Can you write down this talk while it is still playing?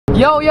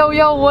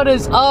Yo, what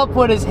is up?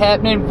 What is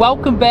happening?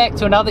 Welcome back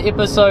to another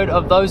episode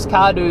of Those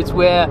Car Dudes,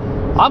 where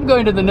I'm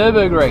going to the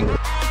Nürburgring.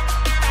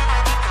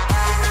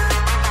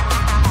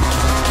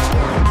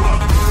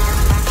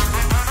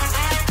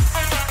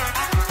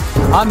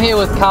 I'm here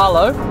with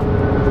Carlo.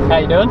 How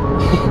you doing?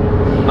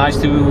 Nice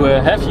to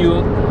have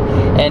you.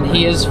 And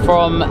he is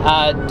from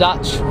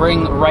Dutch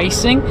Ring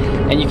Racing,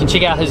 and you can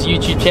check out his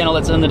YouTube channel,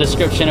 it's in the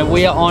description. And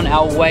we are on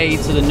our way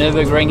to the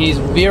Nürburgring. He's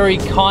very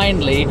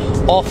kindly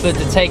offered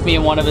to take me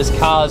in one of his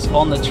cars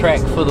on the track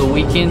for the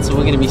weekend, so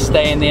we're going to be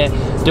staying there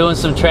doing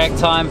some track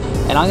time,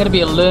 and I'm going to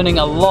be learning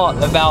a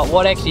lot about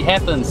what actually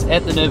happens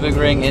at the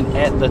Nürburgring and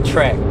at the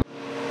track.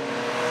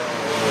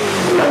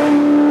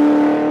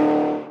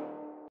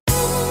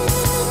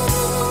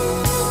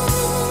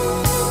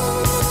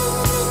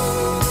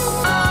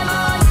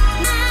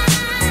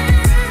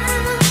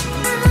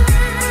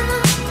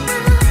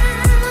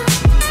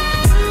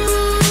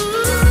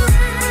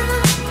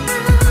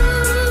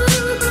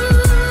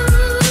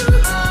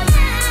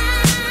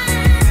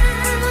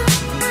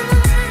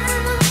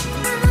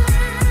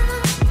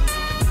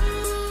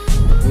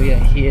 We are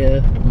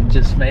here, we've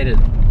just made it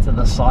to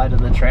the side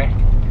of the track.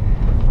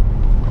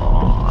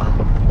 Oh,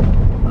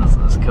 this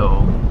is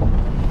cool.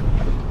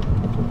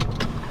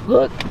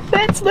 Look,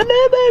 that's the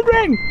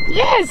Nürburgring!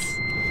 Yes!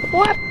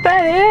 What the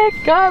heck?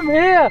 Come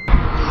here!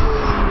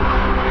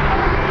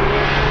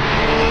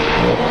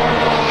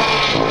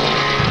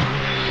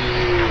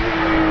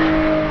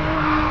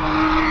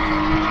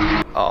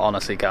 I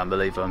honestly can't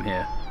believe I'm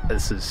here.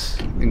 This is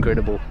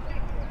incredible.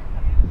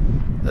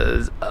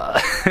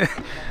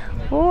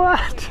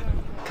 What?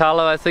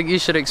 Carlo, I think you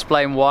should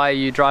explain why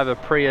you drive a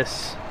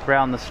Prius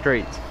around the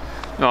streets.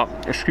 No,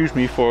 excuse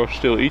me for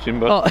still eating,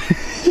 but oh.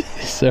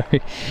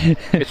 Sorry.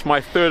 It's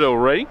my third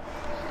already.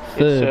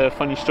 It's a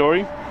funny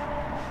story.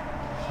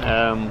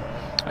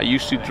 I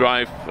used to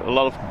drive a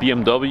lot of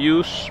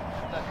BMWs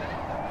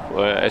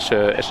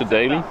as a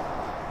daily,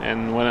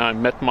 and when I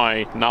met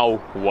my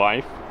now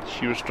wife,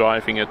 she was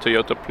driving a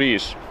Toyota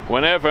Prius.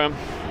 Whenever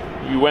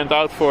you went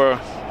out for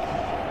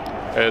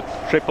a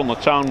trip on the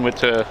town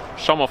with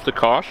some of the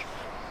cars,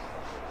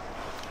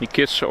 the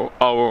kids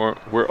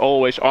were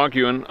always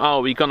arguing,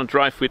 oh, we're gonna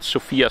drive with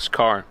Sophia's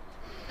car.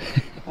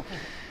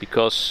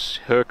 Because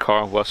her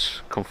car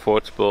was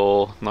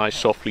comfortable, nice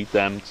softly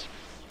damped,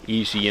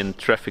 easy in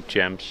traffic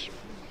jams.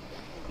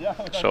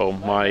 So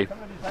my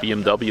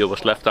BMW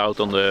was left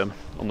out on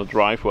the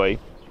driveway,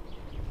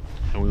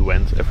 and we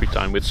went every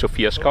time with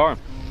Sophia's car.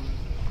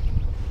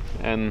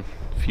 And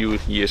a few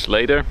years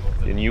later,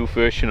 the new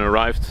version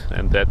arrived,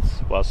 and that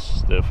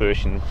was the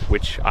version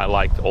which I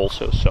liked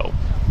also. So,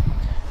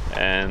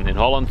 and in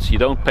Holland you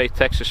don't pay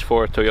taxes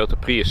for a Toyota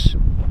Prius.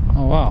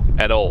 Oh wow.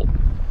 At all.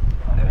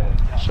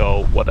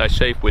 So what I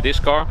save with this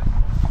car,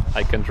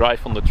 I can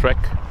drive on the track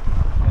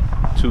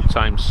 2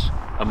 times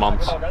a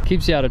month.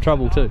 Keeps you out of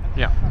trouble too.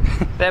 Yeah.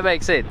 That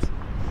makes sense.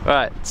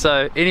 Right,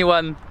 so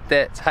anyone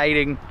that's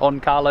hating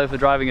on Carlo for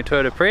driving a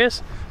Toyota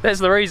Prius, that's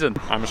the reason.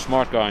 I'm a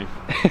smart guy.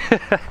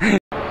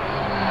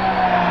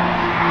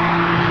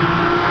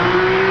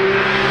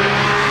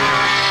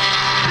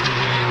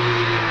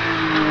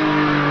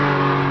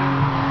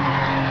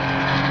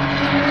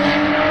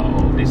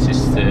 This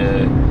is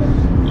the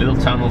little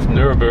town of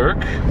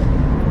Nürburgring.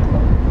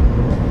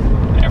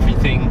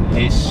 Everything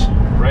is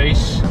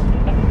race,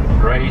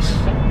 race,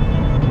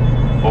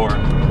 or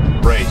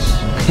race.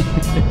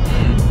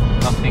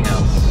 Nothing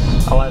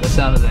else. I like the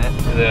sound of that.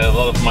 A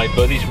lot of my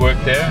buddies work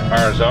there,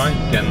 RSI,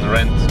 you can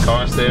rent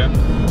cars there.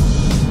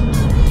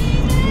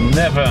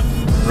 Never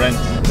rent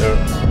a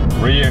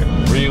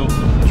real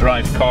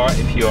drive car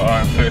if you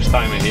are a first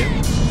timer here.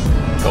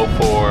 Go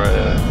for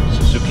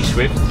Suzuki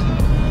Swift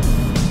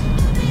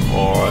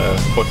or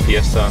Ford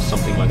Fiesta,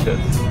 something like that.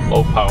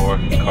 Low power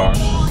car.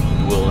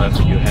 You will have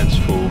your hands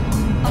full.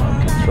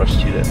 I can trust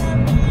you that.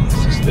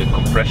 This is the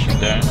compression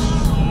there.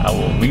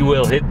 We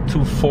will hit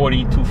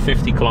 240,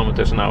 250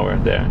 kilometers an hour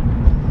there.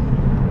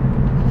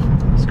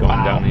 It's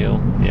going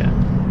downhill, yeah.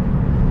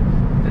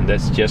 And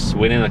that's just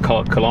within a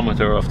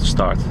kilometer of the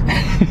start.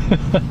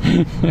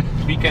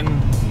 We can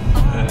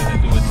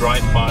do a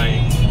drive-by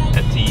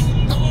at the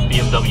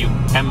BMW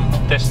M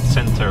Test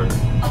Center. You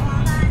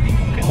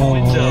can do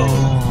it though.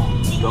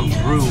 Don't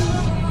drool.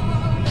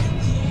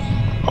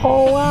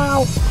 Oh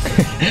wow!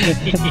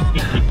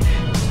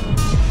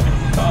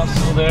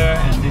 Castle there,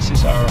 and this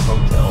is our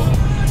hotel.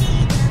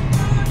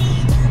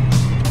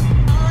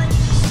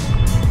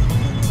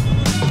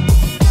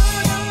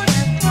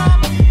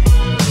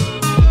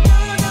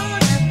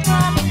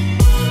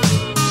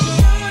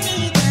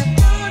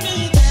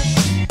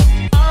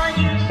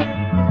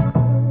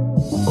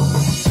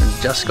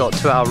 Just got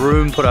to our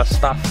room, put our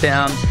stuff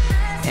down,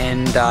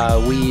 and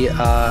we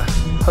are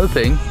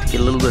hoping to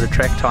get a little bit of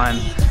track time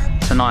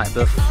tonight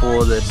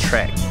before the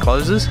track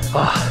closes.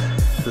 Oh,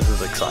 this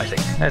is exciting.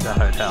 At the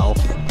hotel.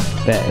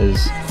 That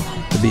is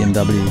the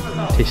BMW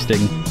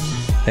testing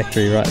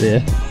factory right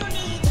there.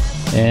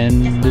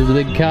 And there's a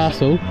big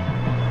castle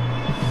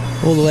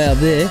all the way up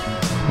there,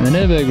 and the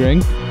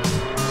Nürburgring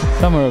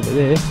somewhere over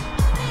there.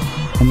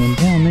 And then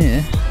down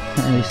there,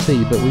 can't really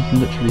see, but we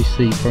can literally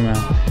see from our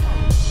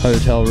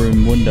hotel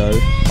room window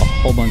a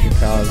whole bunch of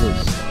cars.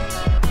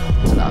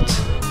 It's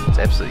nuts. It's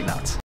absolutely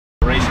nuts.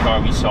 The race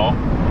car we saw.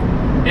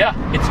 Yeah,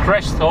 it's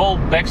crashed. The whole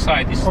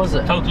backside is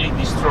totally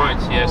destroyed.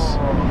 Yes.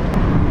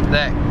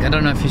 That, I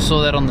don't know if you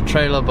saw that on the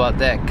trailer, but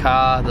that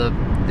car, the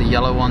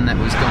yellow one that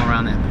was going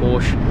around that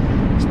Porsche,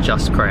 it's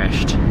just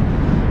crashed.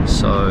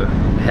 So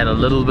had a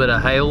little bit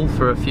of hail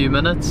for a few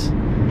minutes.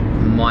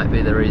 Might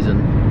be the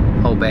reason.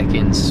 Whole back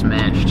end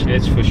smashed.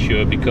 It's for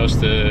sure, because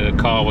the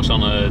car was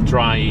on a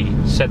dry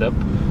setup,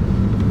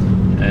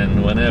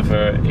 and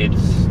whenever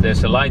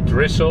there's a light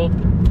drizzle,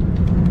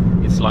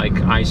 it's like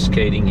ice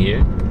skating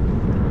here.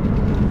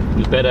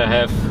 You better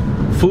have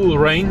full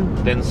rain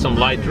than some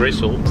light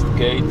drizzle. The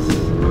gate,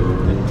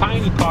 a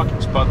tiny parking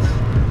spot,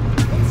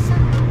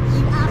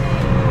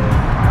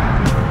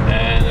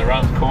 and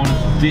around the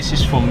corner. This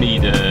is for me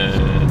the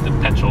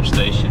petrol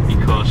station,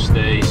 because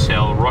they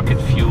sell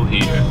rocket fuel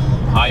here.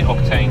 High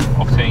octane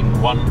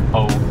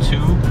 102,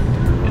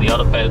 and the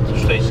other petrol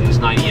station is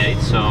 98,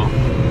 so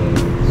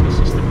this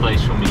is the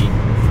place for me.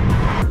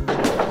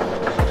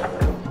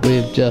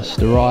 We've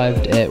just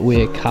arrived at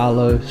where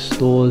Carlo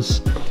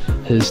stores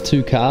his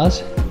 2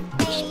 cars,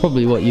 which is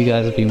probably what you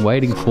guys have been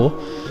waiting for.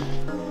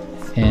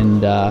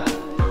 And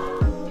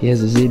he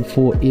has a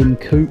Z4M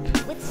coupe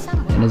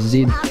and a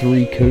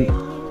Z3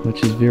 coupe,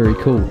 which is very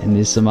cool. And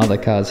there's some other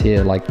cars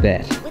here like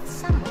that.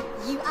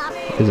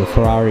 There's a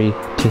Ferrari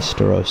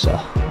Testarossa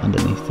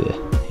underneath there.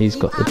 He's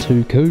got the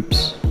 2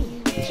 coupes.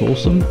 It's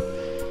awesome.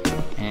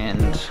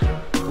 And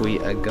we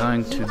are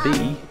going to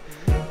be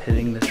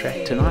hitting the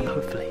track tonight,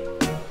 hopefully.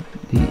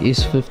 The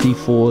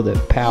S54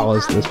 that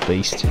powers this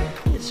beast.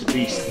 It's a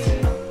beast.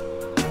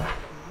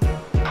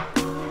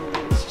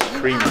 It's a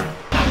screamer.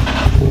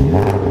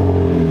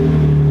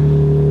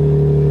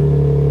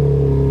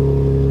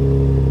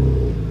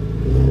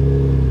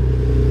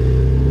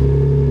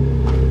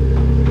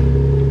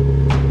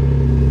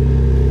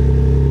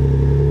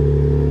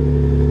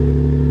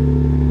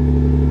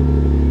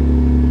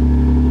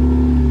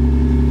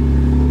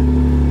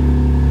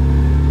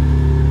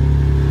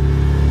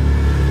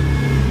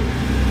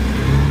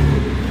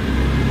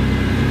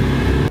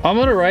 I'm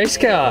on a race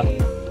car.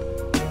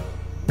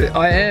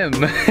 I am.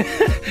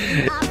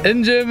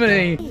 In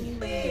Germany.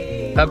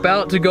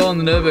 About to go on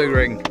the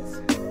Nürburgring.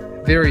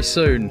 Very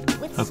soon.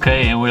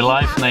 Okay, and we're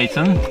live,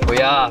 Nathan. We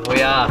are.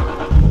 We are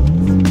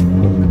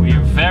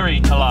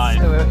very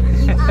alive.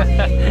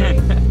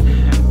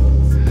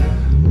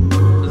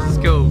 This is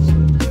cool.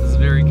 This is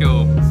very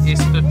cool.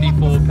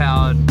 S54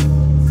 powered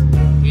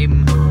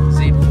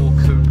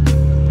MZ4 coupe.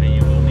 And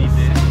you will need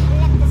this.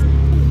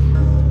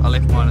 I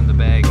left mine in the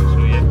bag. So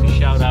you have to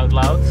shout out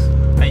loud.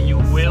 And you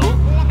will.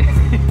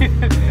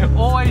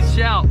 Always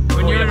shout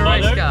when you're in a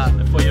race car.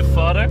 And for your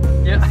father.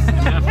 Yeah.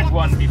 Have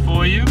one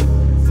before you.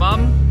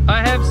 Mum,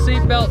 I have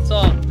seat belts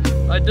on.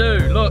 I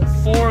do. Look,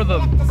 4 of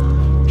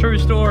them. True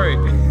story.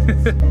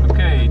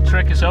 Okay,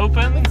 track is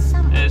open.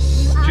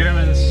 As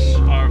Germans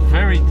are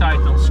very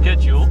tight on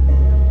schedule.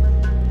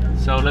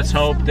 So let's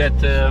hope that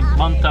the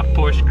Manta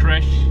Porsche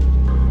crash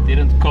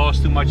didn't cause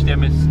too much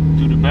damage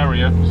to the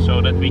barrier,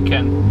 so that we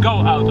can go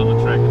out on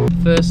the track.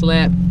 First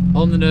lap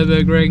on the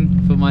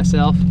Nürburgring for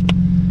myself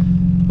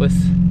with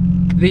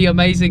the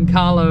amazing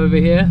Carlo over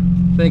here.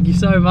 Thank you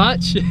so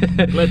much.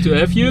 Glad to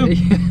have you.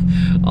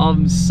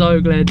 I'm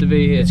so glad to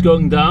be here. It's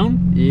going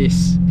down?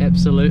 Yes,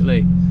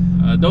 absolutely.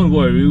 Don't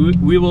worry,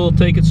 we will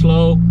take it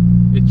slow.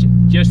 It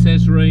just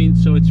has rained,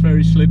 so it's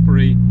very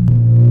slippery.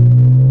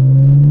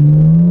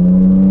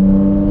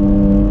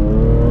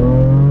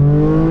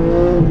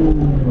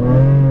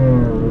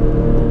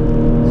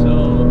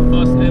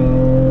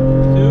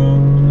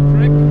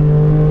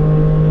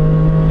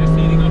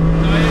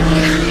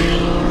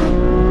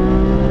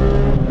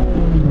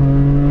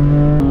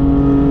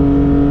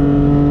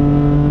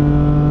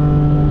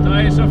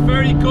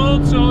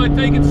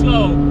 Take it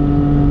slow.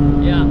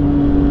 Yeah.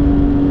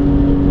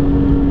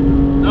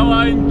 Now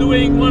I'm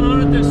doing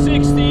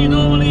 160,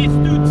 normally it's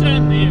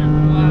 210 here.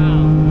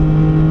 Wow.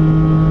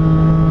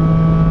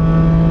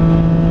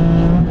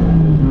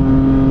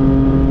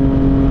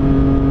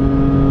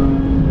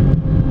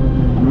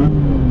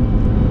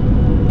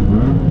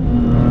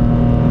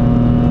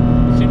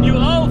 It's a new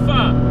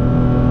Alpha.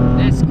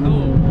 That's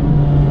cool.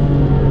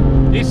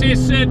 This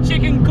is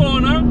Chicken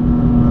Corner.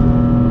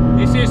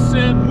 This is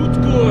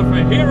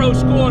Moedkurve,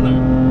 Hero's Corner.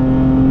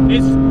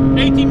 It's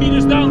 80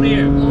 meters down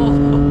here. Oh,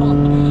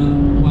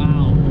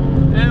 wow.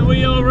 And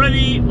we are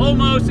already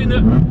almost in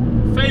the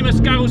famous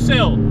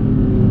carousel.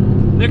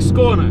 Next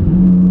corner.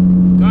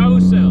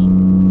 Carousel.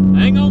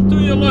 Hang on to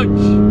your lunch.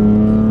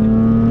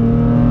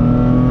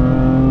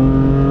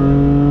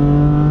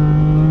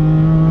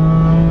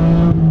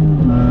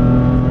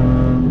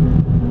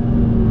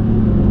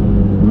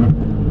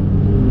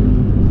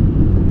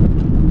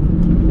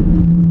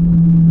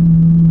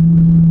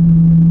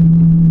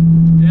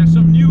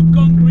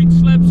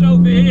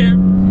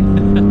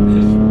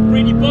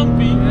 Yeah.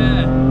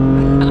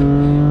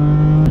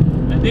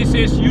 This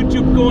is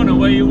YouTube corner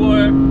where you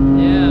were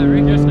Yeah,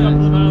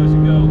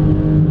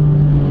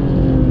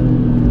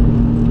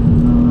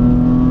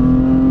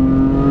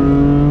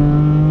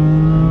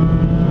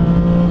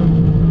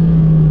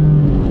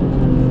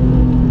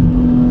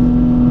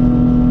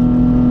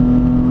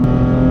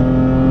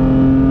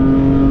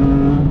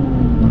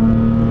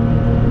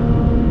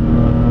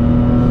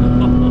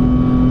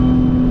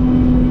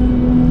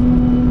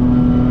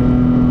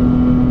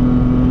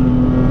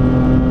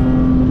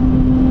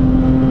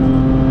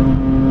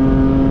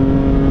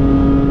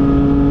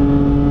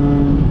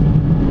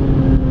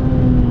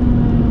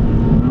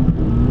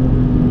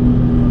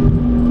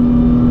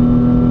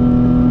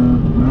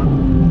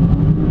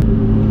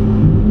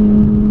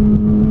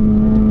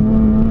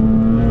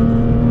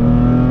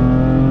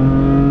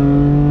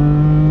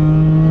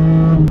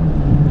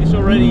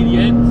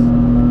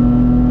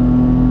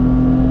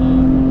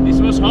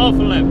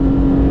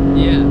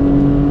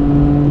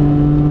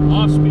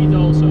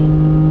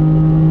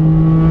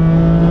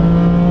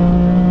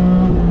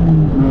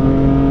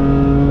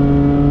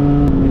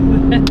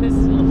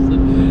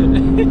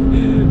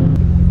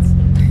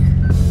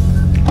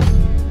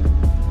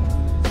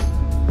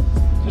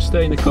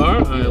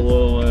 I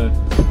will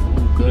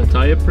the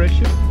tire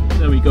pressure.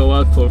 Then we go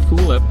out for a full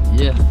lap.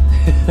 Yeah.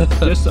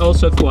 Just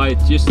also quiet,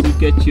 just to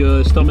get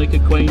your stomach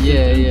acquainted.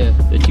 Yeah.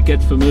 That you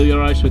get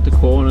familiarized with the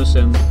corners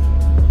and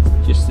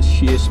just the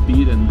sheer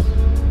speed and.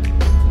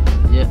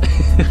 Yeah.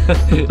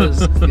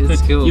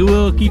 it's cool. You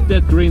will keep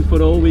that green for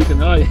the whole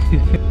weekend.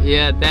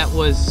 Yeah, that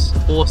was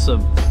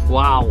awesome.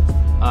 Wow.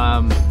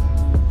 I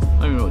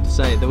don't know what to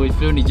say.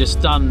 We've only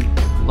just done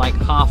like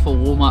half a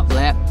warm-up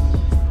lap,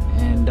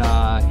 and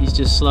he's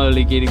just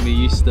slowly getting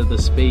used to the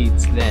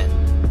speeds that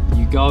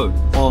you go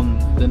on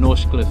the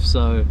Northcliffe.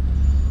 So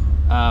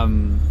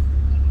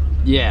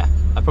yeah,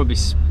 I probably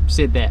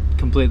said that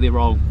completely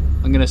wrong.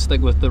 I'm gonna stick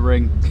with the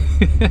ring.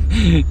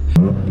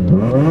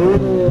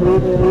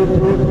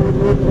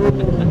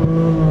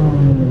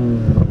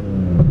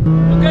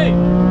 Okay,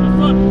 have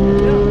fun.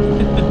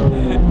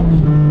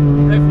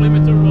 Rev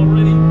limiter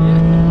already.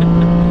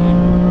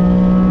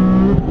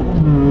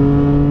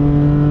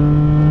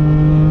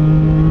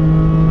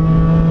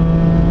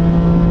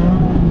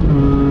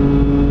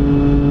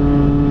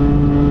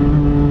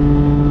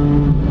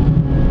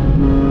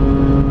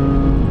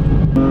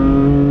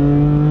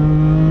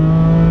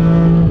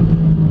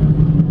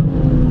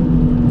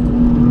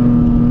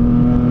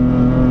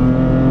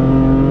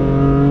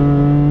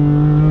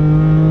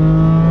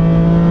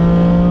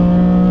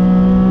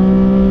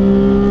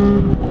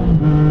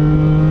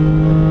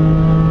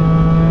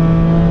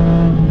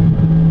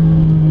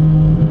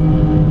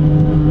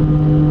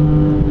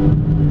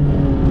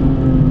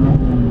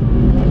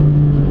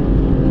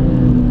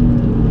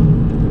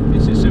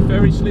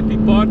 Very slippy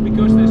part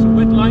because there's a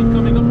wet line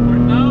coming up right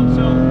now,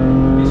 so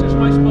this is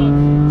my spot.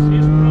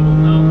 Here's the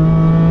problem now.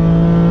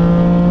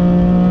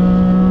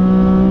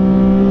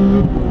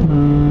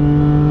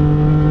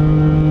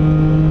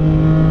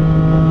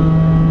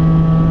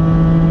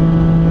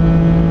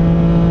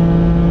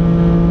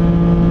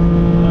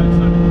 It's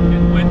starting to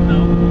get wet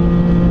now.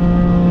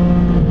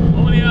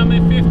 Only I'm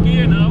in 5th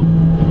gear now.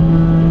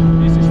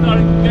 This is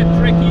starting to get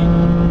tricky.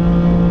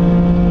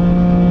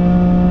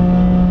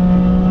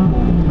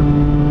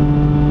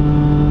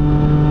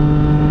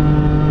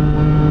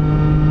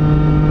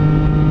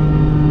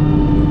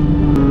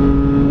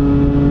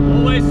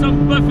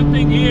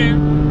 Buffeting here.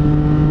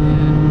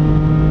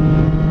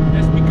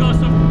 That's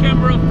because of the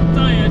camber of the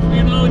tires.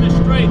 We're now in a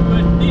straight,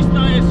 but these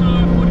tires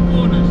are for the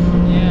corners.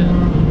 Yeah.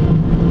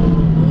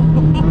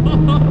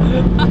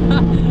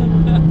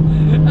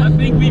 I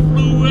think we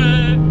flew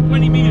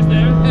 20 meters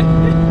there.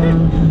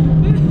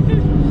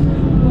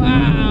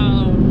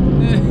 Wow.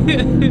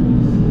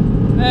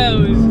 that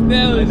was.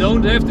 I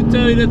don't have to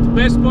tell you that the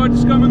best part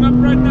is coming up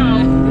right now.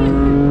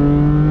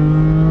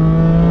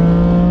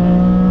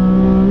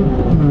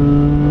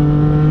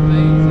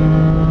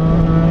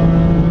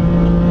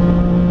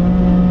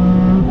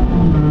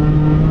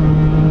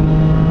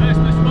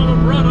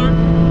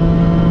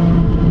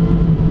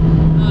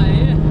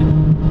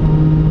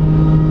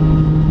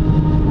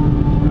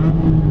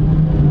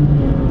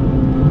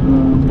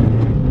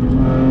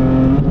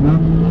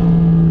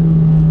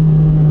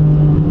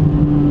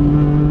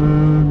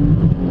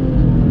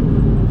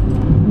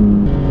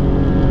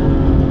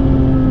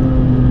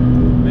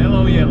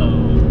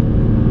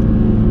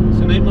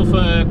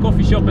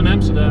 Coffee shop in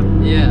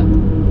Amsterdam. Yeah.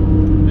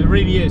 It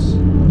really is.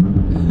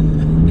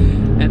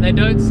 And they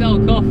don't sell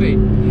coffee.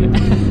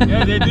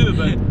 Yeah, they do,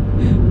 but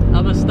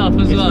other stuff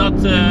as well.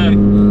 It's not their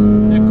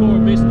core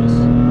business.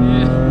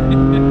 Yeah.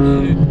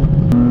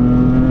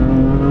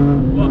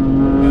 Well,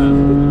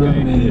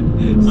 okay.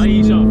 I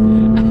ease off.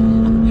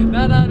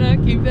 No,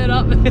 keep that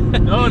up.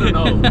 No.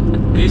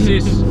 This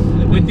is,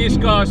 with this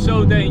car,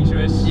 so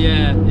dangerous.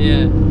 Yeah,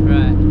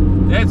 right.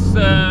 That's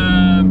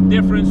the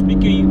difference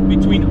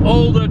between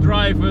older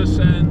drivers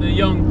and the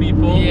young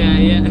people.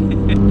 Yeah.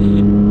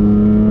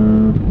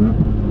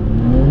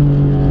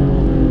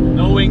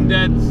 Knowing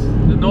that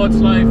the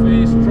Nordschleife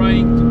is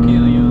trying to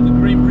kill you, the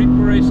Grim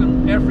Reaper is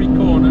on every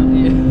corner.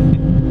 Yeah.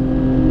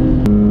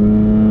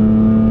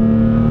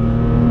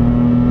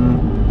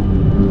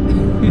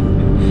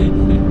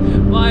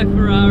 Bye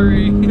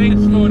Ferrari.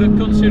 Thanks for the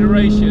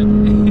consideration.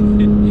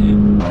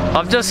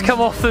 I've just come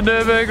off the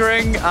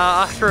Nürburgring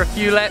after a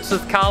few laps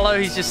with Carlo.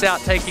 He's just out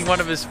taking one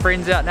of his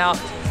friends out now,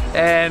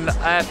 and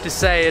I have to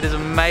say it is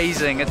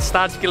amazing. It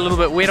started to get a little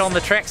bit wet on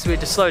the track, so we had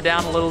to slow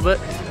down a little bit.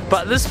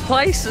 But this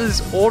place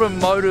is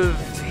automotive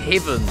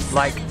heaven.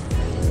 Like,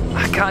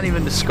 I can't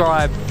even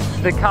describe.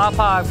 The car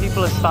park,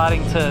 people are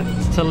starting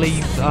to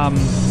leave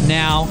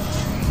now,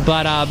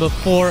 but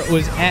before it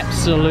was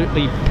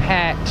absolutely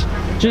packed,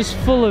 just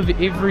full of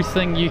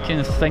everything you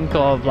can think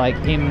of, like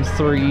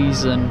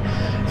M3s and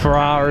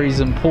Ferraris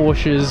and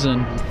Porsches,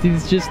 and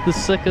these just the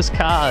sickest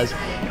cars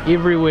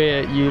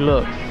everywhere you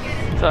look.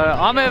 So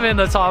I'm having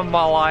the time of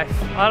my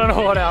life. I don't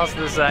know what else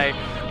to say.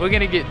 We're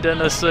gonna get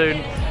dinner soon,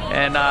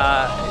 and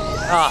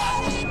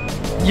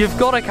you've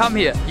got to come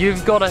here.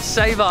 You've got to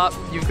save up.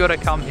 You've got to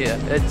come here.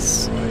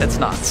 It's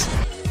nuts.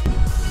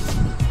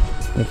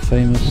 The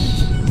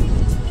famous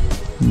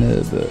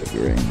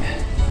Nürburgring.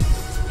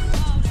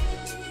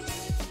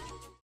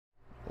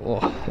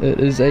 Oh, It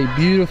is a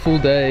beautiful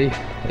day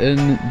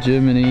in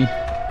Germany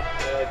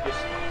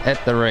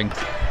at the ring.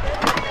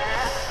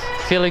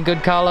 Feeling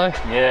good, Carlo?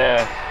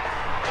 Yeah,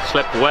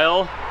 slept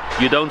well.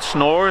 You don't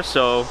snore,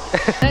 so...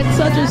 That's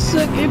such a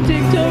sick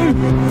MT2!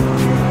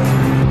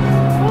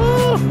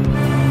 Oh,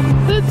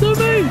 that's so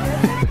mean!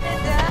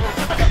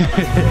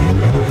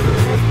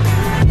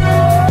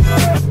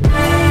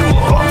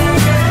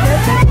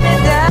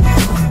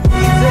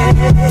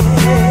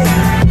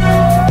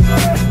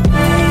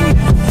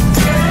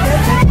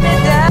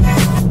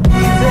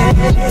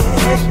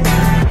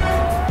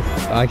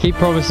 I keep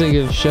promising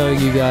of showing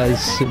you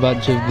guys a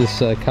bunch of this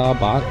car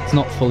park. It's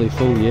not fully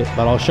full yet,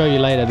 but I'll show you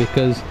later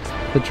because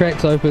the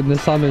track's open, the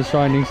sun is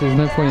shining, so there's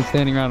no point in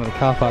standing around in the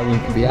car park when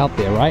you can be out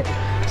there, right?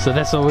 So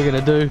that's what we're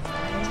gonna do.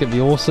 It's gonna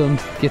be awesome.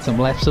 Get some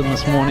laps in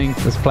this morning.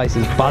 This place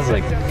is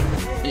buzzing.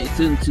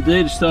 Ethan,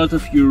 today the start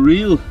of your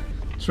real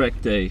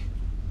track day.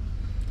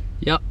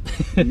 Yep.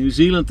 In New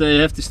Zealand they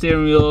have the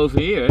steering wheel over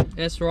here.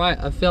 That's right,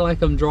 I feel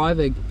like I'm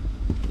driving.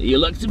 You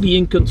like to be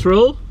in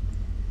control?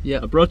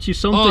 Yeah. I brought you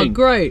something. Oh,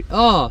 great.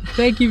 Oh,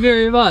 thank you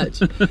very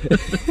much.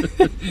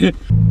 Okay,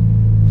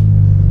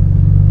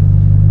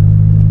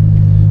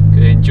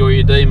 enjoy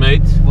your day,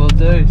 mate. Will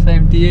do.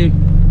 Same to you.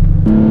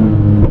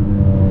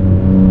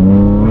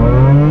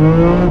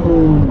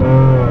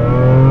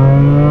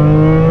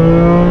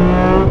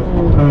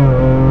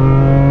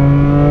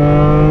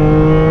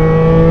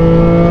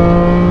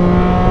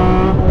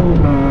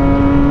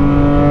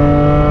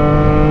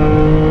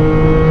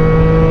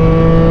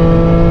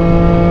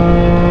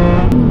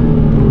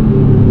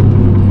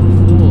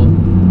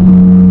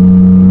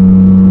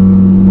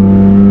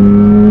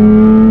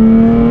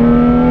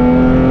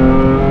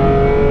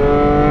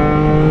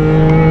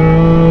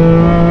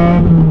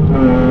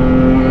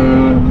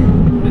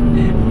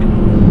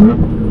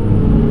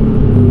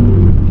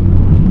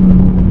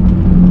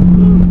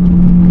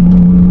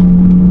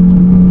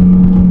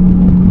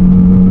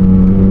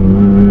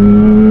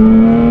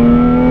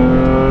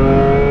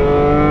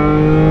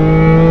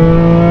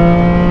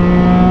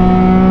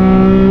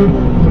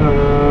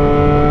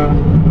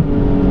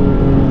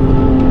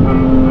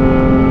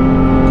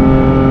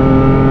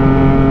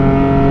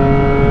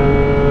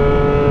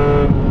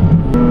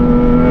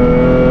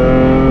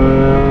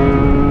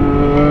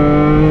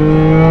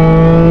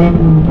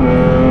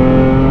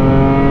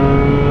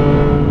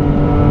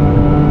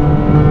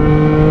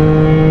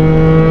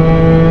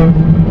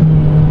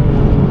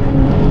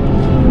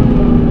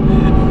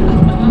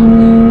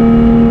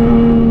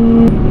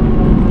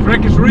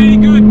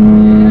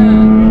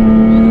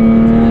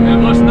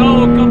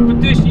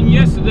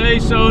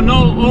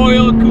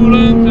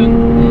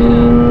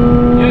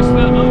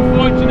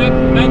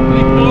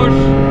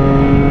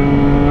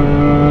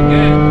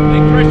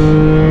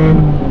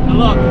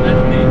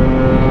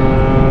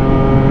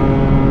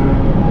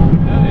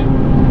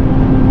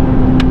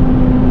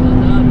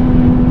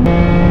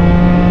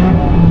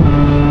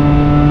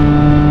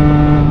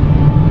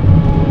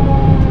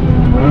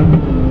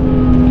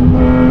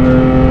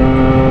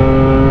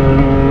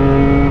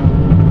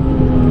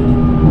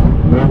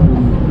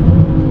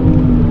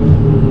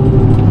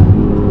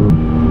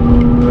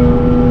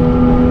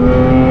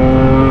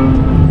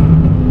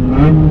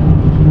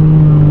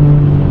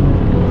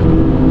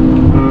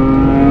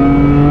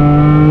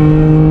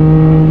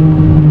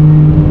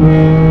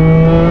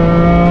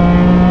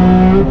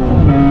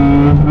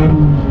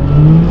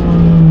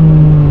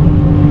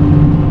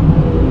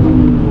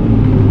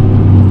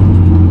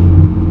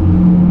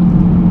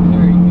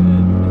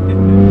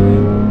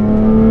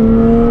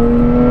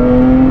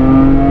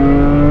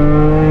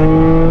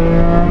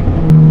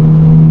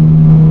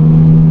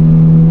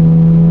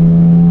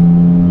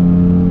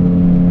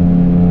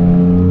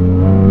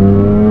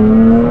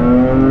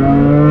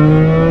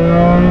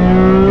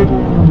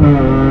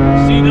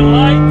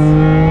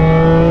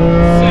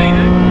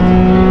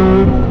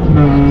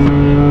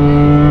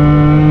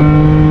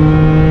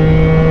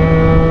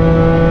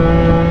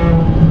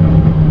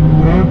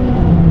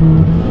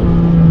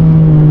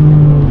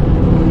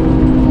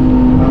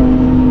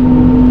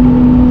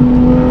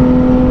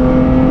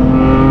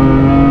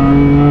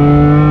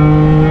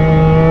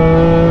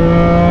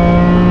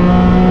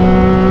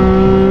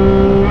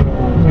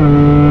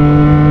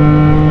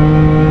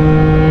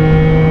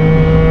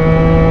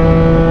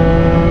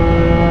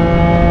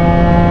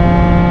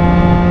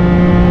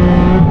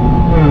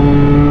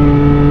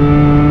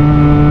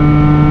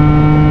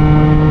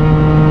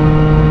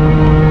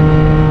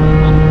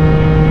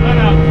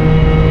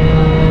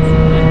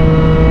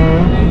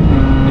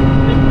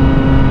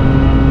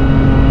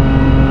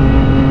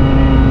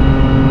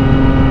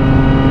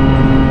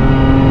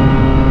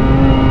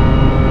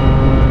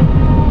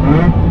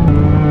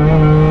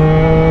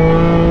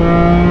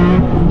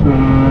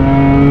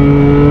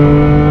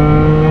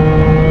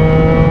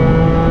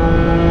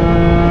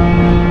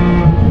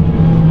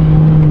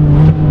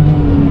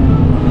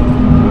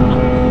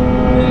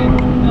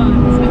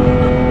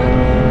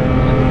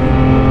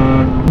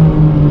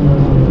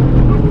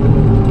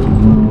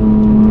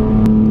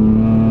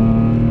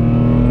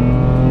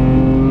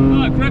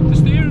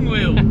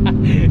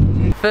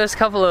 first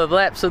couple of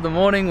laps of the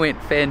morning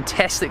went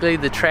fantastically.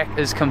 The track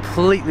is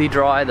completely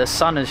dry, the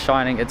sun is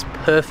shining, it's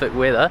perfect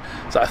weather.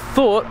 So I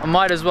thought I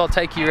might as well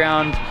take you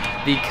around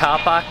the car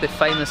park, the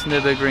famous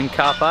Nürburgring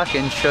car park,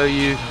 and show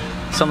you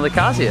some of the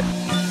cars here.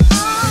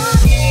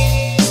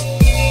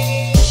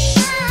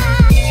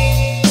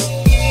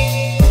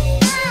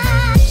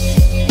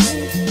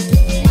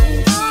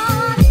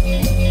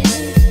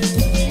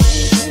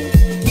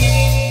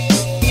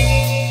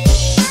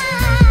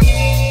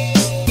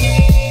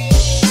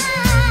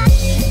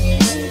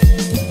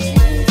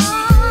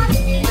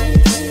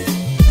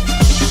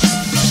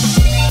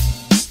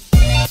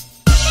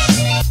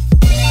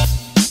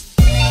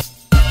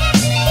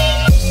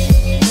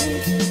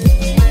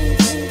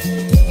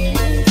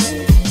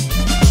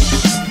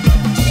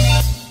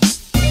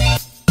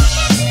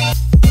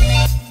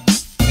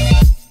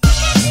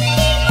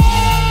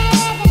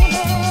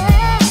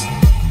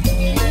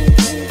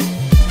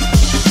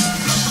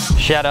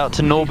 Shout out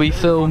to Norby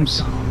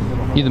Films.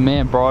 You're the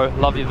man, bro.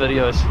 Love your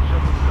videos.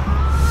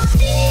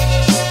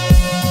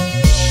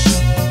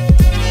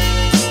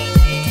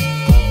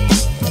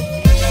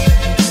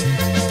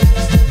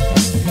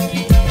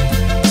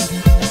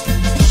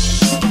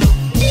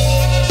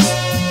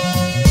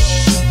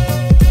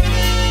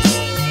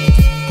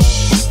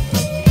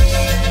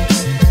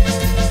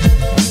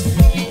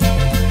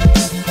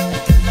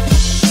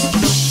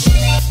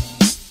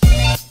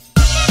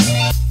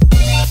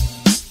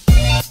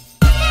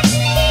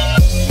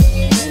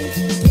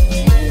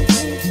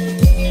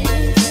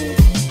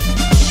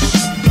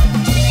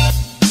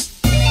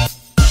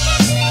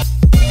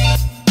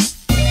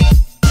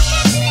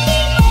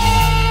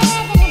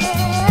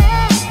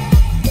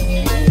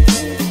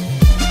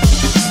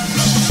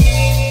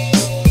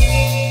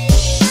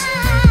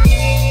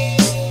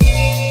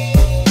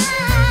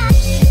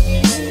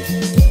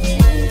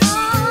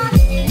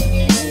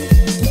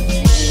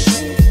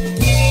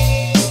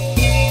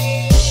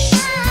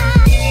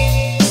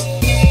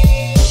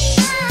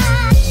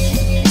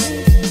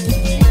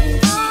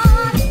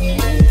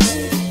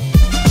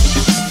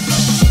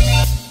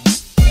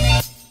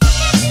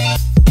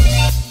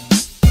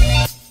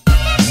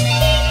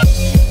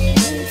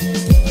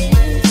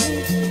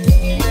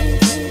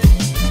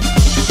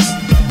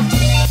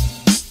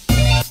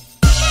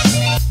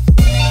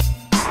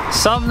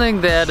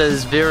 Something that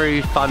is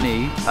very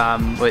funny,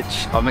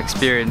 which I'm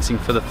experiencing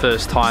for the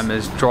first time,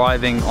 is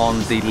driving on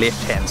the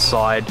left-hand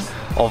side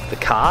of the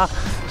car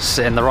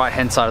and the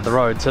right-hand side of the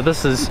road. So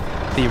this is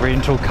the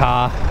rental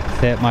car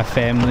that my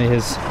family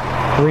has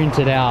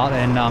rented out,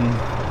 and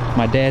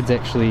my dad's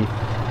actually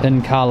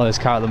in Carlo's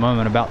car at the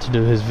moment, about to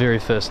do his very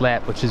first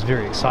lap, which is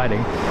very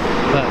exciting.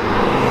 But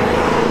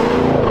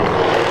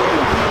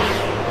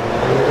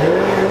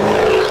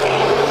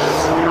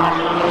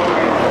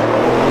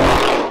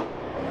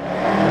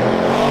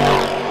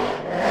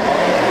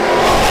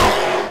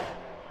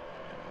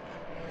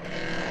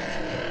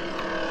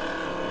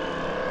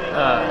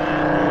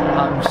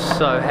I'm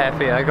so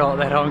happy I got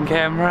that on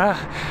camera.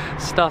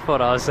 Stuff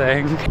what I was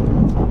saying.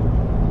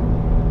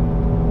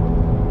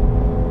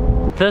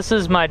 This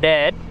is my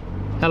dad.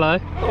 Hello.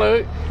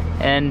 Hello.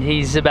 And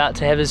he's about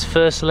to have his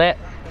first lap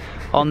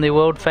on the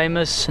world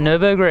famous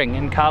Nürburgring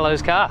in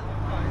Carlo's car.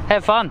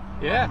 Have fun.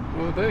 Yeah,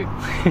 we'll do.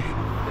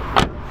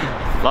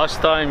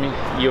 Last time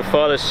your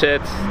father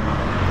said,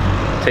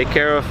 take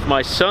care of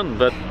my son,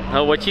 but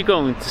what you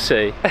going to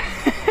say?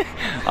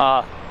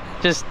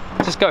 Just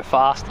go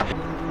fast.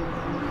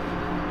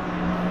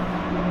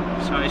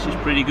 Size is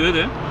pretty good,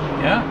 eh?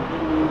 Yeah.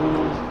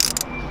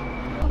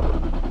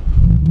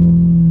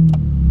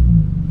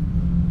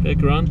 Hey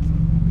Grant,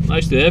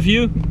 nice to have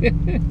you.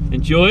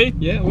 Enjoy.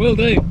 Yeah, will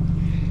do.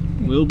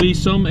 Will be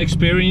some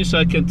experience,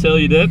 I can tell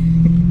you that.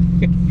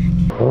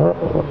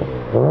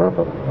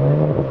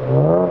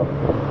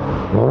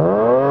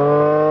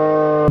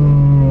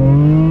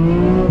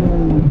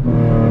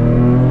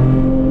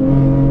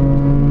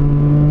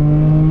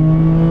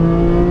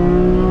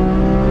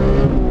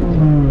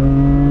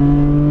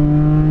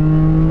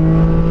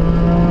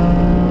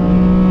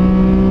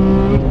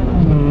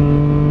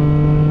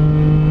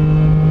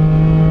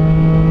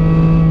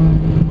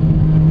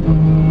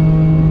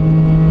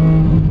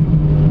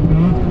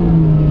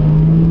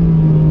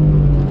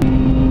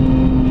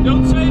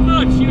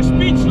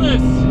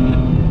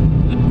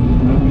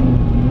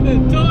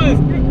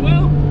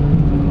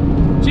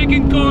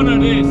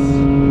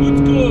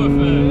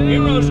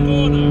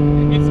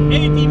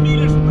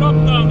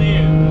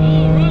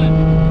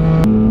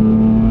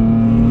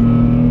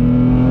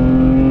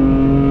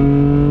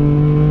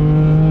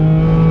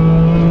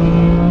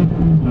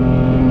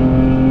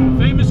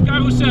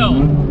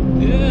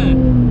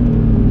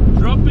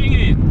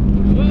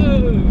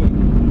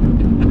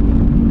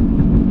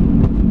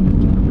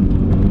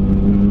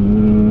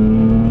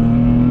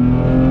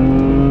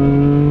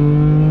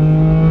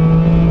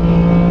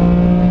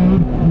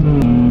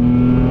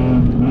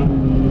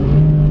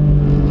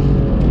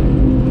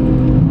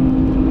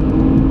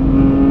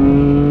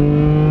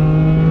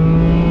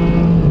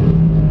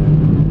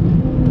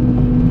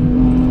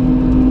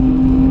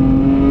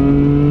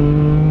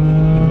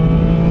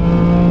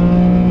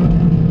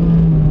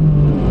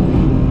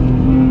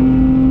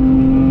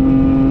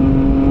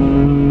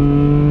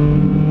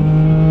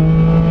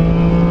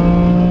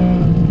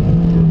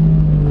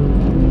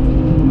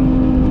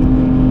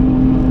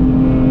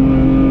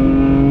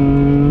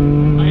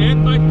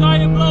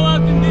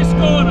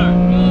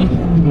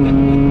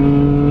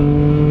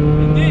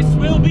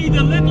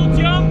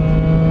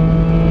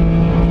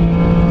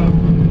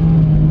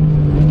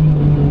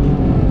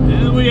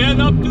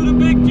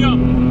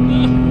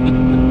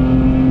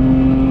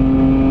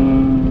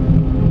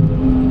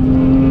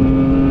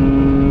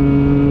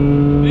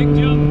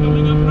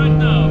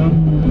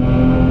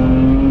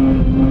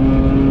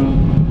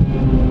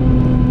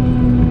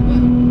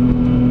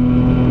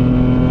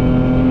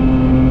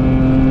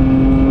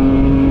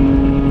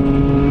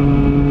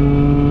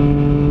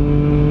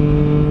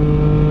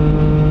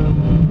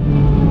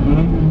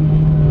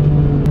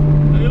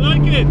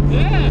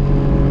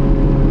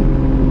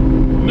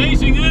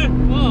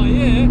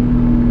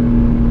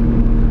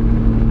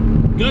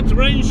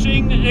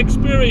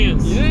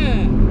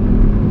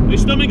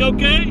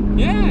 okay?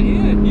 Yeah.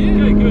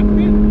 Okay, good.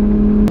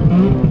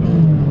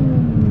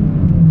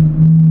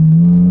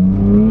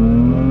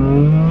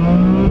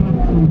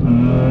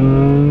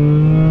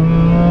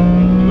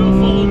 You will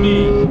follow me.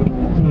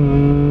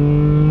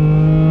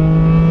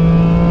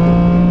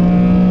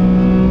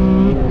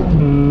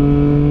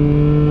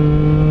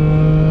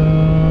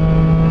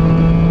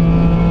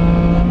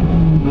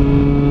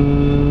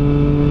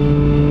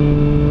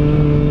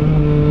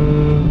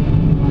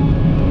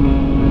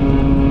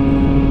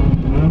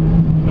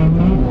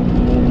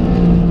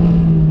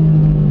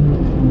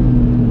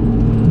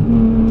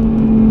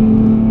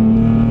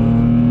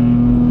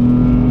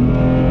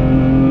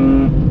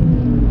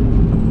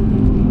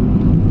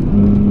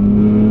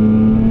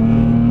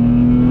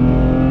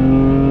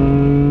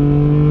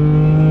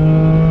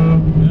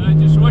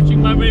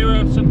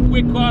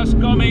 Cars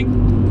coming.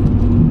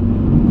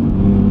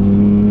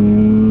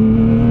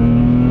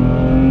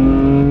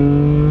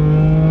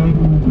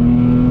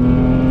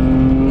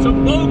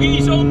 Some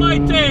bogies on my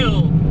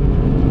tail.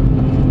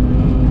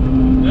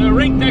 The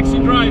ring taxi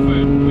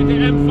driver with the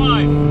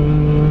M5.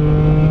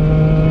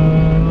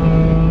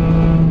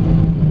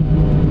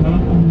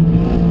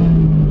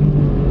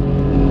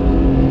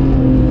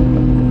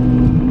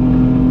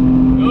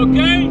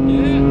 Okay?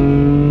 Yeah.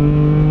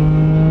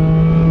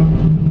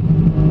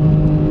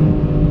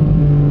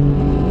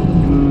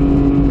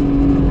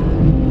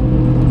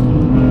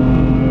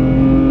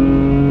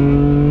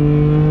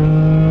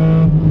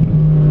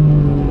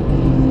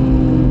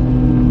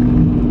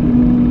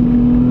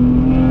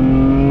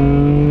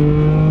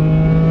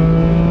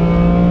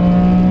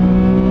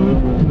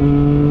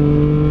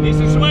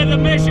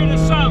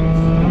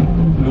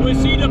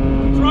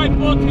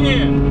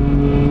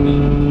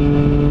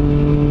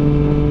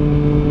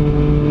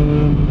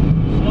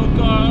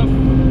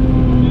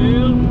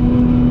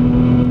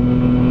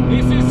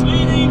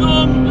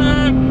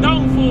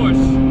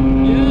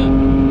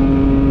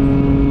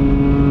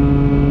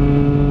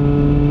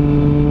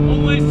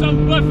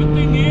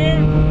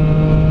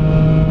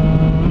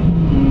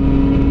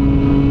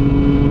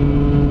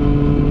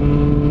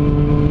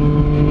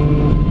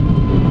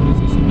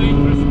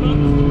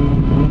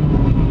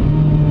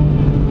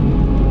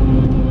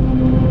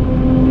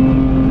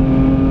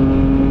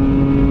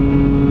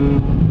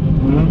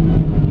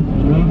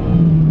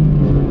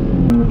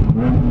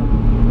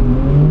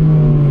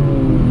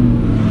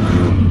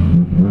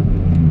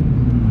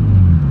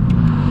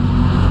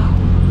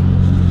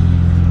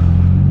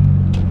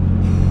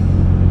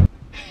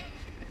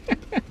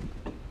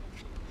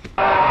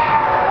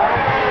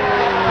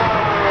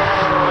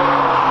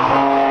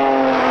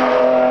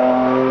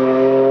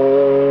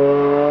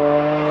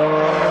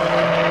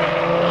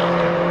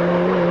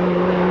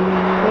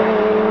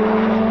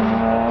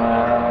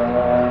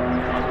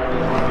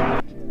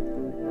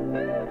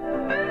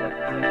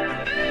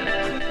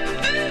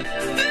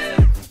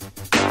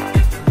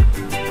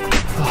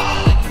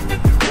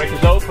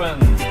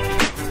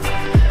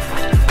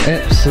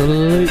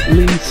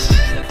 Absolutely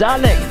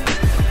stunning.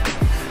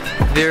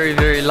 Very,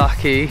 very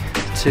lucky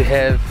to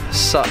have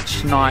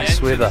such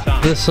nice weather.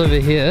 This over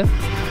here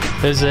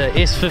is a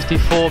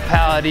S54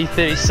 powered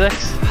E36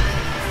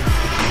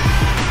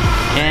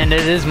 and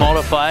it is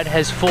modified,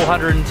 has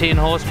 410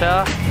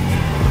 horsepower.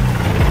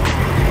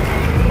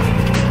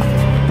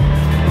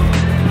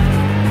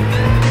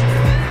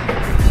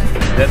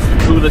 That's the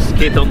coolest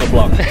kit on the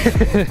block.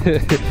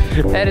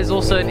 That is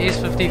also an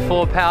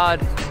S54 powered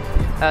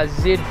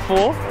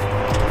Z4.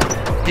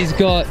 He's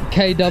got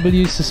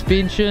KW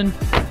suspension.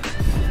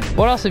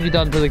 What else have you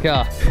done to the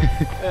car?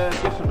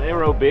 Just some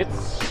aero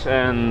bits,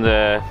 and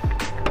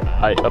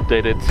I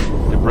updated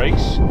the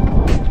brakes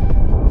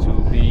to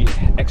be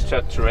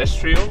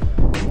extraterrestrial.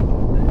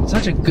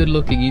 Such a good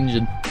looking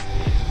engine.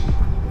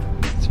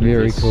 It's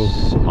very cool.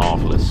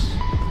 Marvelous.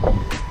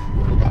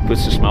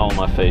 Puts a smile on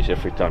my face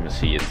every time I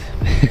see it.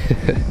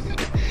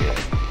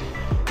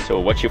 So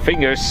watch your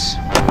fingers.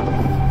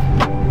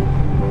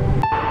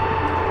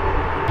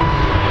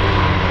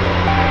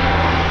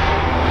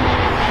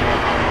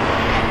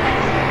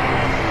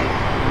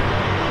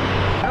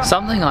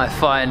 Something I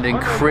find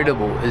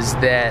incredible is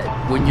that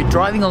when you're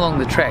driving along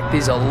the track,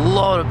 there's a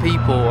lot of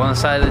people on the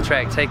side of the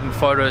track taking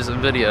photos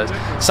and videos.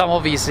 Some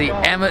obviously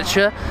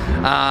amateur,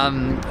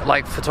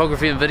 like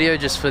photography and video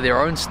just for their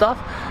own stuff,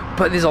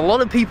 but there's a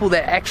lot of people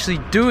that are actually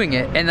doing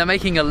it and they're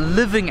making a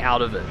living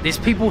out of it. There's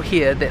people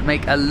here that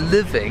make a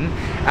living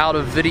out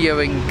of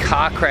videoing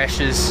car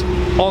crashes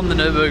on the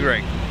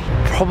Nürburgring.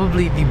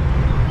 Probably the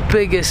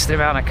biggest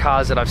amount of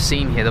cars that I've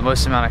seen here, the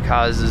most amount of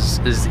cars is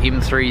the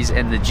M3s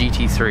and the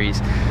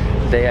GT3s.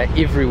 They are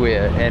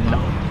everywhere,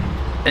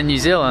 and in New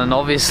Zealand,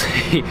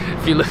 obviously,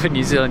 if you live in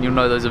New Zealand, you'll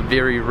know those are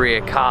very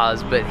rare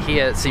cars, but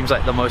here it seems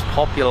like the most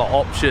popular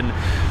option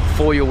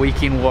for your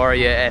weekend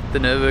warrior at the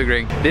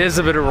Nürburgring. There's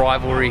a bit of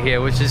rivalry here,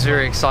 which is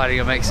very exciting.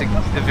 It makes it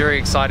very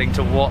exciting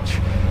to watch,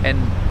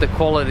 and the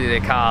quality of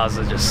their cars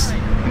are just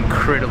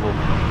incredible.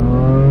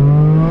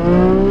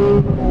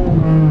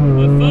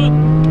 Have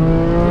fun.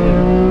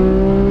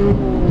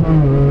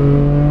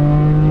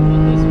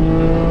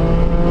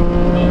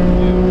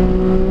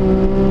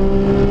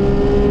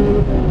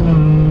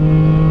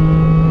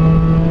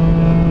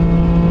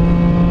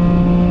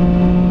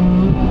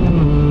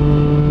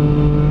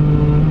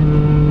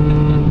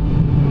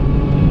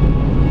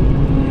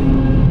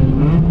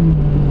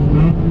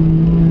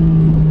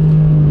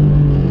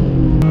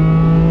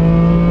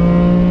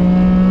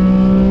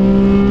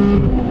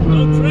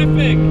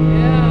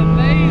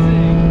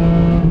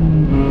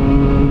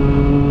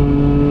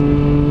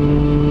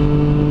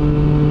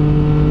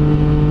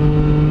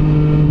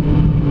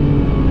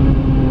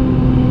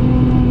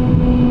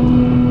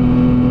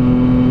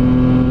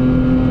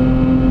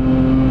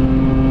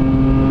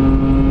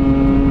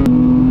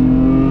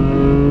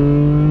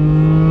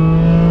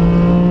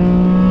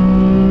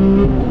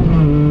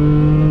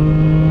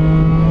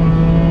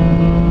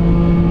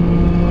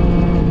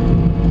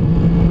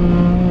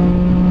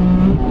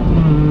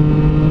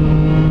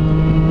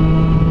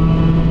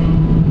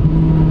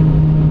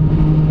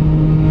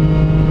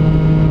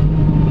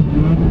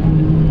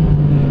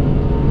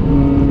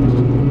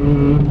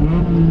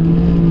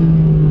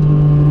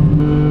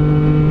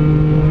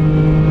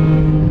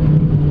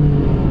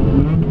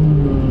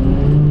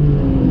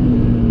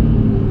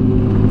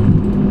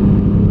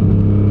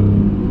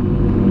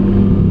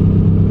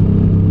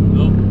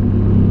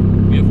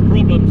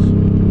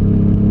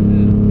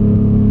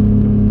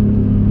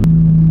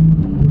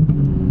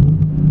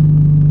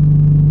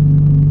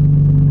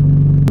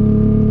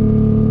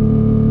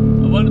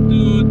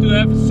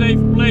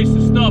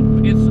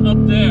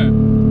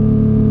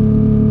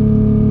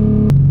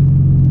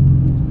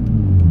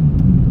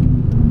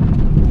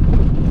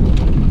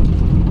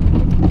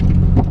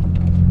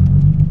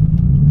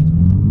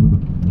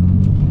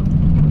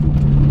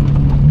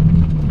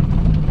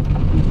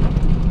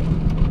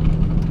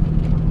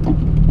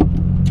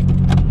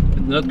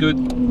 not good.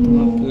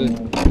 Not good.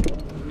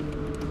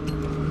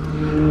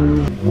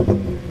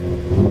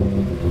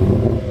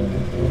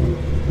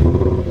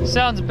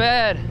 Sounds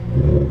bad.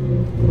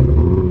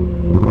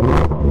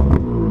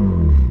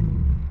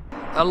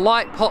 A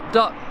light popped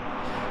up.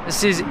 It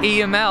says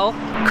EML.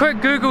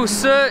 Quick Google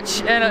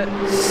search and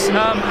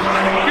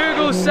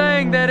Google's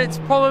saying that it's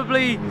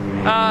probably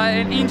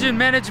an engine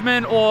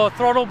management or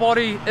throttle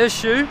body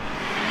issue,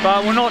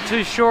 but we're not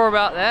too sure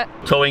about that.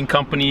 Towing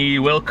company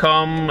will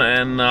come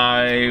and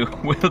I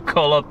will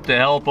call up the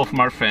help of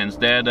my friends.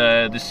 They're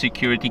the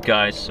security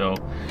guys, so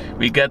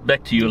we get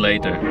back to you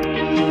later.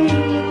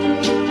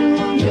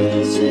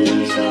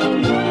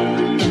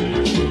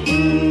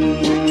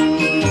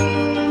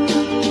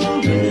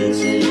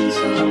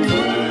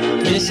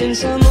 Missing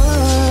someone,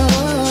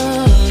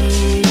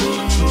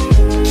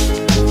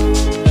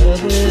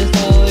 love with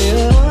all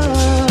your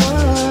heart.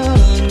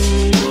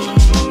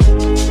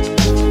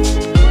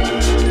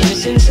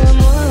 Missing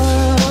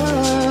someone,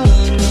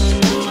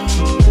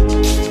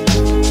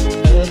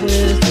 love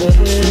with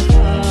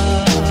heart.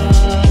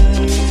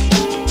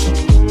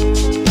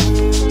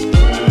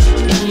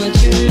 How much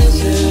you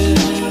miss it,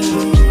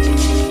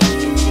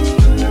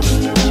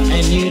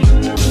 and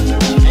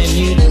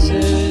you miss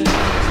it.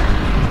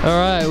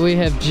 Alright, we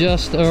have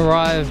just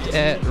arrived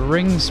at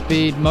Ring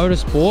Speed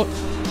Motorsport.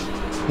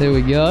 There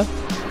we go.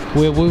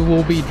 Where we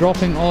will be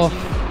dropping off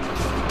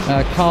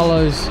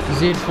Carlo's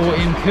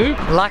Z4M coupe.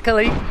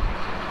 Luckily,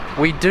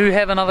 we do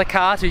have another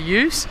car to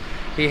use.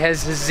 He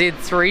has his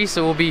Z3,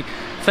 so we'll be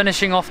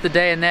finishing off the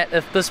day in that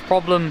if this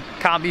problem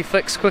can't be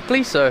fixed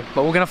quickly. But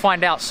we're gonna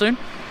find out soon.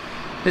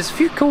 There's a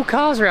few cool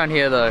cars around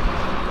here though.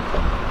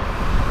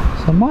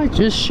 So I might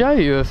just show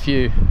you a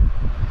few.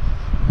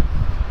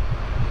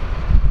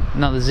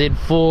 Another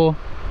Z4,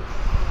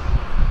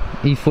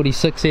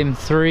 E46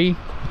 M3,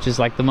 which is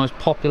like the most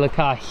popular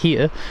car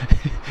here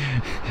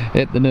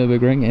at the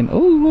Nürburgring. And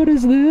oh, what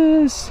is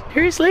this?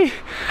 Seriously,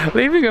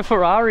 leaving a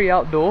Ferrari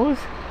outdoors?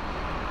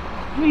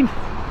 I mean,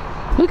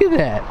 look at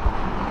that.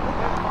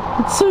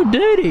 It's so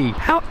dirty.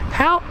 How?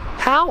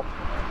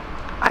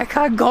 I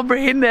can't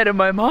comprehend that in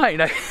my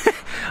mind.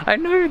 I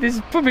know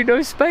there's probably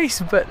no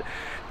space, but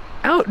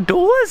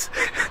outdoors?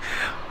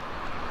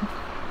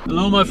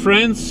 Hello my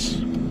friends.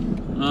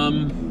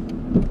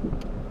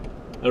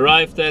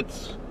 Arrived at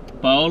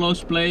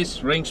Paolo's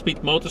place, Ring Speed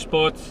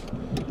Motorsport.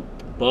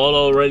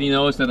 Paolo already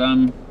knows that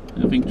I'm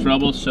having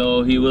trouble,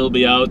 so he will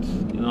be out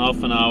in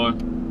half an hour.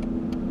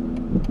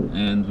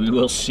 And we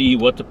will see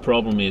what the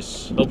problem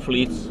is.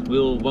 Hopefully it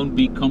won't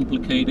be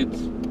complicated.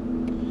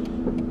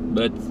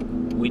 But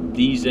with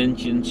these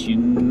engines you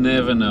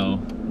never know.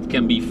 It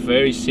can be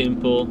very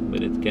simple,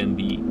 but it can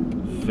be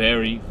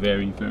very,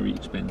 very, very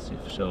expensive.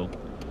 So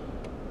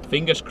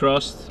fingers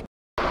crossed.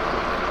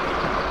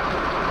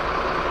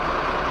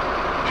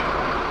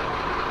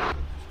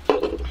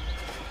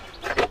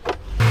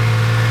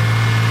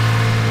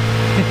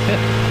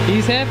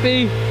 He's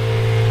happy.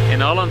 In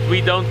Holland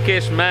we don't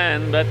kiss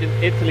men, but in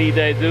Italy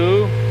they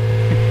do.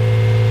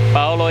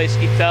 Paolo is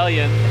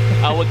Italian.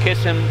 I will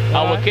kiss him.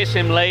 I will kiss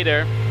him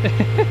later.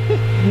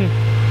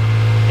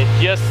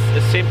 It's just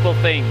a simple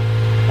thing.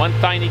 One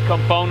tiny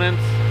component,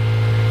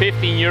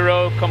 15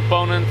 euro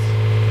component,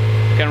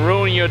 can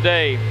ruin your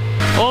day.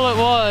 All it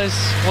was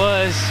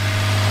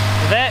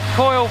that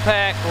coil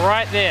pack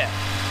right there.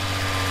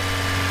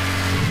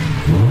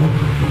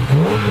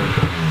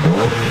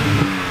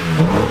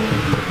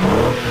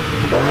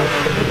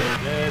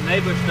 The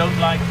neighbors don't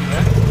like you,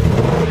 eh?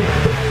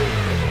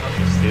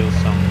 There's still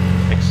some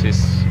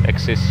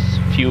excess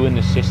fuel in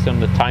the system.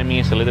 The timing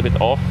is a little bit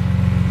off.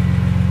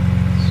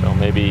 So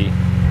maybe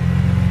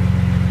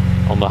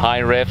on the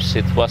high revs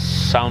it was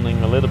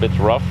sounding a little bit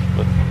rough,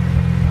 but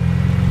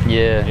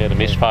yeah, the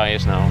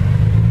misfires now.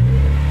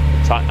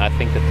 I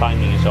think the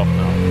timing is off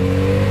now.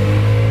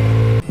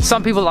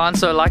 Some people aren't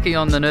so lucky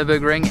on the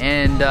Nürburgring,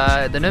 and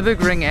the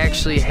Nürburgring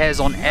actually has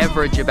on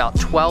average about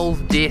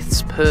 12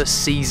 deaths per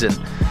season.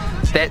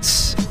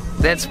 That's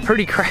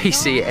pretty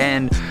crazy,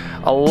 and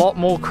a lot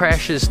more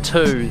crashes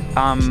too.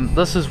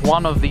 This is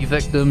one of the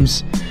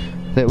victims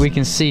that we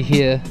can see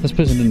here. This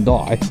person didn't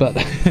die, but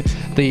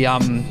the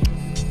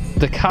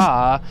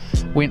car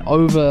went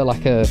over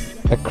like a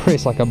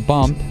crest, like a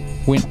bump,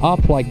 went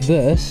up like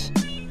this,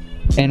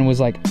 and was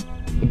like,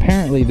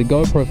 apparently the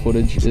GoPro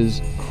footage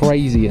is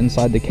crazy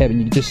inside the cabin.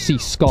 You can just see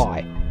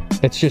sky.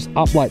 It's just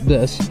up like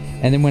this,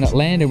 and then when it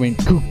landed, it went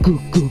goo goo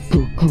goo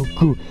goo goo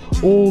goo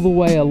all the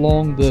way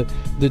along the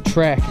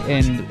track,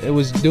 and it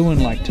was doing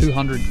like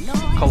 200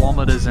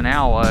 kilometers an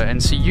hour.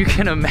 And so you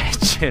can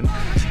imagine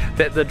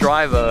that the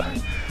driver,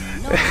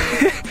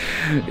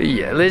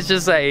 yeah, let's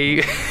just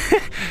say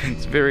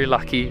it's very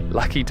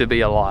lucky to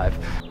be alive.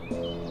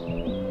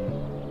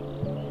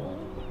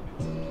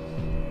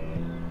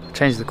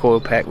 Changed the coil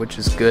pack, which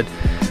is good,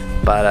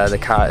 but the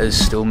car is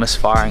still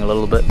misfiring a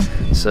little bit.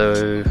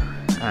 So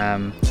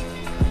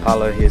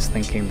Carlo here is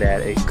thinking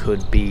that it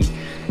could be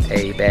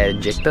a bad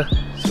injector,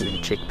 so we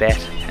can check that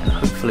and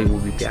hopefully we'll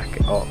be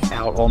back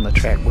out on the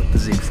track with the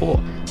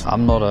Z4.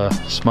 I'm not a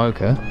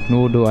smoker,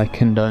 nor do I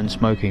condone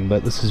smoking,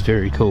 but this is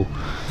very cool.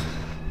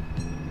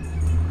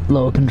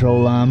 Lower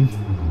control arm,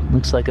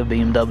 looks like a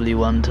BMW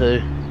one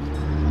too.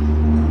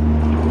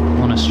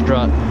 On a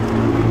strut.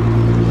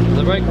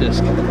 The brake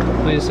disc,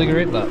 for your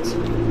cigarette butts.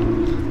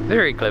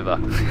 Very clever.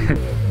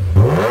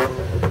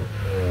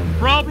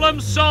 Problem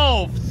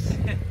solved!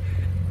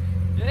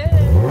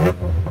 Yeah.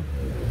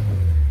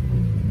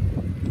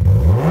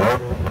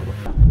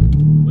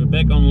 We're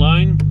back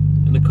online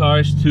and the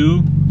car is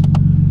too.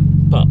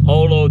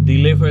 Paolo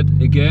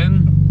delivered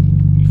again.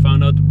 We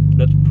found out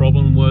that the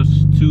problem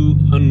was 2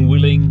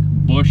 unwilling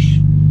Bosch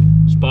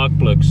spark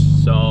plugs.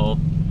 So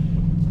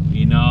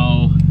we're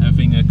now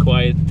having a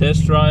quiet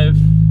test drive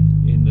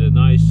in the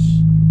nice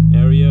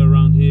area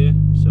around here.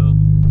 So,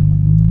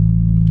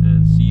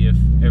 and see if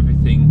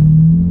everything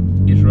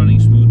is running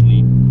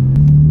smoothly.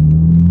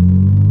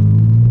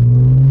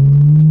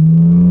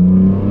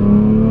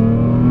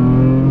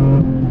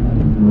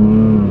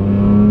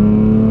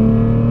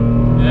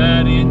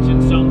 Yeah, the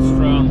engine sounds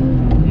strong.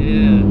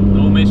 Yeah.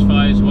 No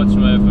misfires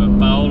whatsoever.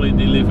 Paolo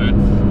delivered.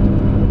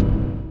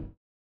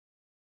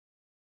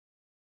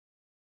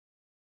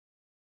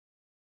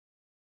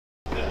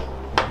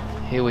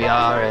 Here we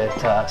are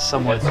at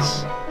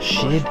someone's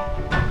shed,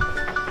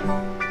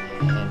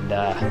 and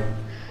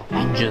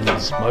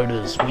engines,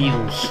 motors,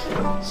 wheels.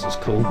 This is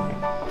cool.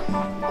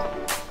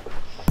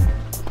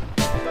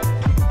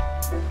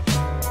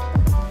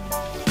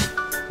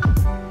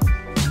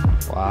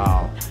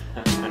 Wow,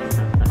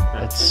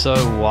 it's so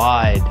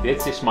wide.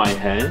 This is my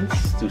hand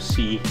to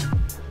see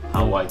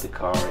how wide the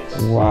car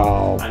is.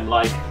 Wow. I'm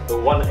like a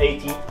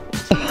 180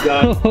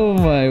 guy. Oh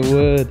my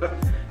word,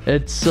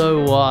 it's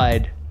so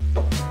wide.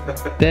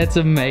 That's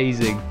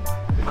amazing.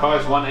 The car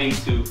is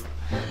 182.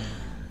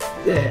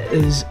 That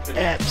is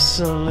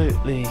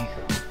absolutely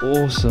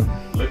awesome.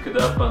 Look it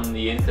up on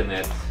the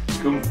internet.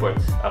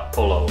 Unported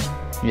Apollo.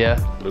 Yeah.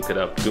 Look it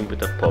up.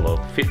 Unported Apollo.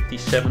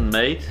 57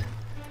 made.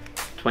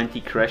 20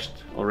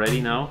 crashed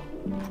already now.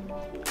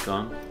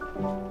 Gone.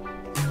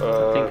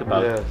 Think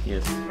about it.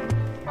 Yes.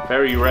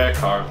 Very rare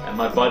car. And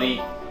my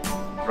buddy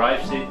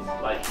drives it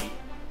like he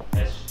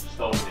has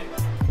stolen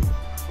it.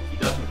 He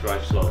doesn't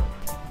drive slow.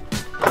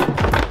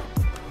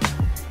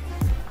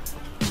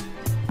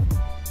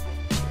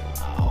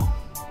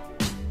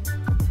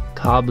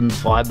 Carbon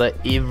fiber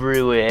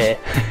everywhere.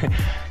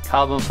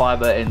 Carbon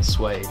fiber and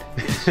suede.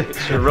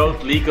 It's a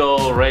road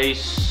legal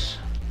race.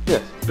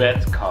 Yes.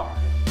 Bad car.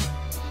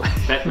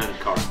 Batman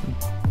car.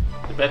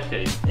 The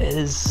Batcave. It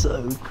is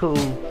so cool.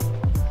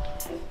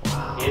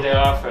 Here they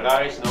are,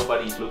 Ferraris,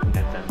 nobody's looking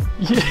at them.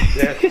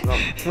 Yes, no.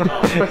 No.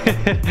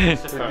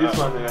 It's a Ferrari. This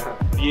one,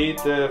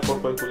 V8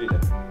 4.2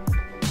 liter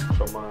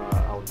from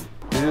Audi.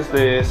 This is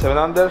the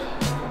 700,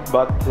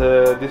 but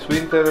this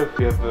winter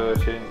we have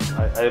changed.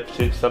 I have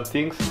changed some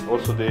things.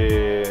 Also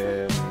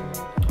the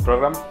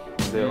program.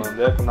 The on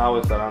deck now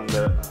is around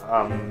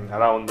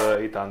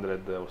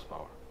 800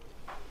 horsepower.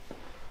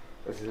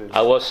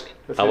 I was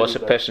a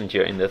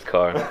passenger in that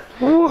car,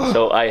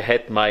 so I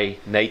had my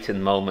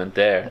Nathan moment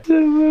there.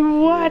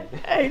 What?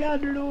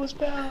 800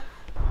 horsepower?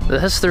 The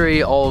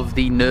history of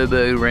the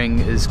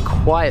Nürburgring is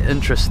quite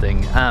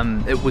interesting.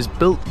 It was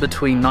built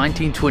between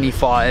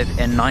 1925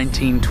 and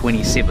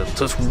 1927,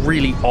 so it's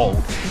really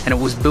old, and it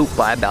was built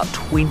by about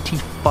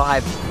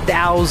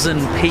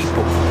 25,000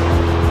 people.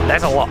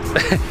 That's a lot.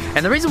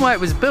 And the reason why it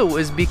was built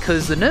is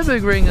because the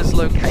Nürburgring is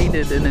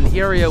located in an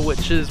area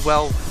which is,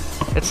 well,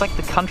 it's like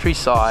the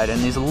countryside,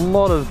 and there's a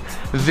lot of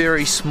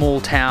very small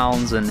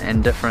towns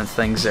and different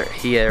things that are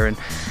here, and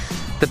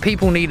the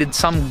people needed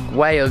some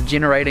way of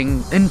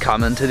generating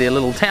income into their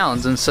little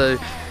towns, and so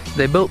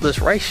they built this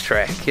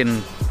racetrack,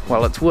 and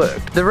well, it's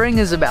worked. The ring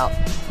is about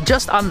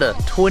just under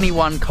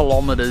 21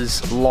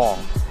 kilometers long,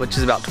 which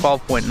is about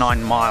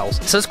 12.9 miles.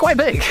 So it's quite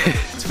big.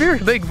 It's very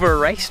big for a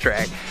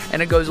racetrack,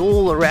 and it goes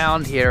all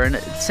around here, and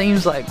it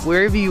seems like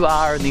wherever you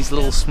are in these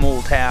little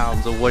small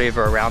towns or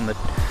whatever around the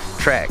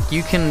track,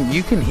 you can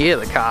hear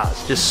the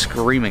cars just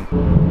screaming. Oh, I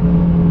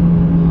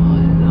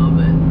love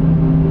it. I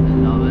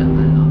love it. I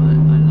love it.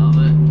 I love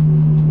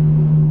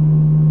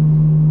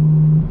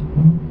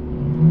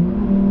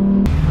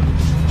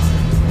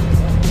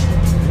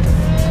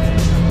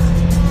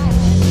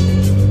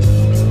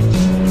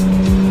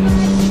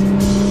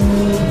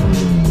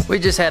it. We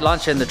just had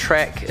lunch, and the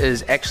track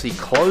is actually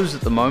closed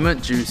at the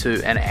moment due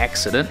to an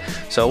accident.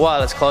 So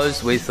while it's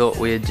closed, we thought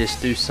we'd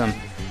just do some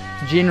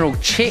general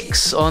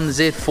checks on the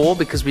Z4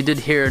 because we did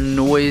hear a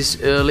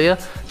noise earlier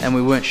and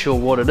we weren't sure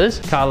what it is.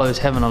 Carlo's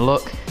having a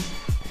look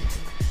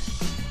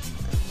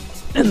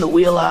in the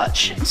wheel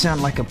arch. It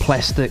sounded like a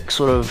plastic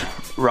sort of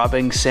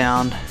rubbing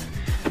sound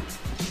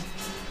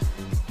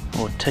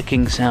or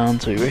ticking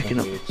sound, so you reckon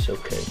It's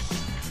okay.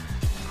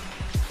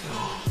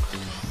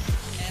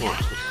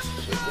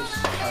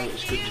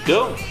 It's good to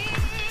go.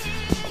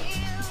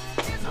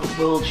 No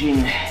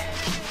bulging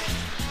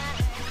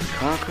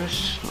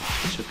carcass. Oh,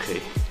 it's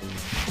okay.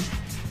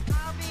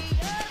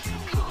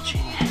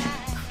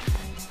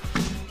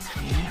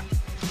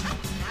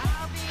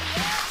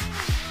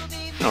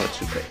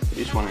 okay.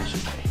 This one is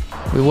okay.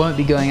 We won't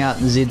be going out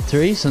in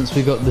Z3 since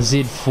we got the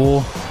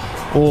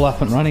Z4 all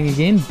up and running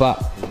again,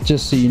 but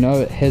just so you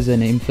know, it has an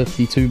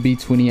M52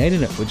 B28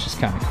 in it, which is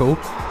kind of cool.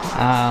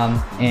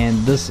 And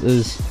this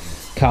is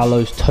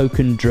Carlo's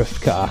token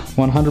drift car,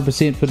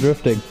 100% for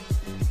drifting.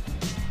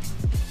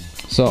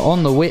 So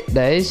on the wet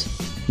days,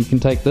 you can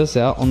take this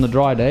out. On the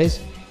dry days,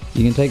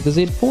 you can take the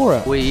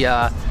Z4 out. We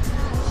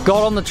got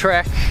on the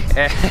track,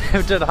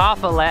 did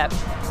half a lap,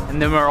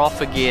 and then we're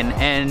off again.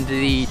 And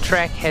the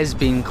track has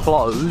been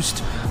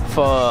closed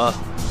for,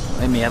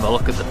 let me have a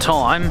look at the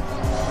time,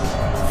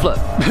 flip,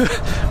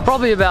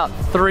 probably about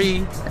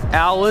 3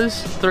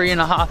 hours,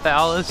 3.5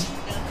 hours.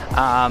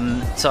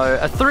 So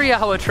a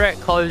 3-hour track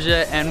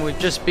closure, and we've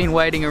just been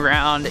waiting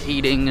around,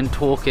 eating and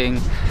talking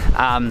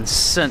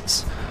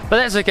since. But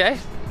that's okay,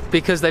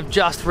 because they've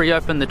just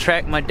reopened the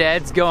track. My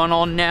dad's going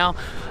on now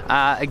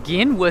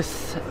again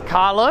with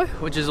Carlo,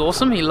 which is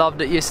awesome. He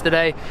loved it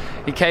yesterday.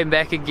 He came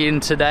back again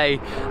today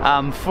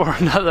for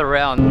another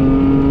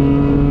round.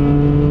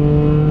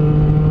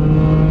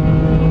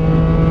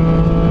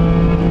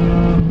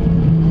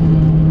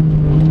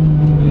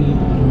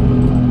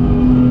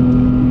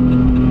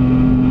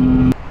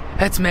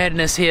 It's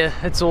madness here,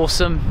 it's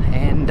awesome,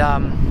 and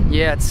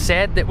yeah, it's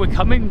sad that we're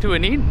coming to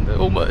an end,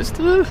 almost.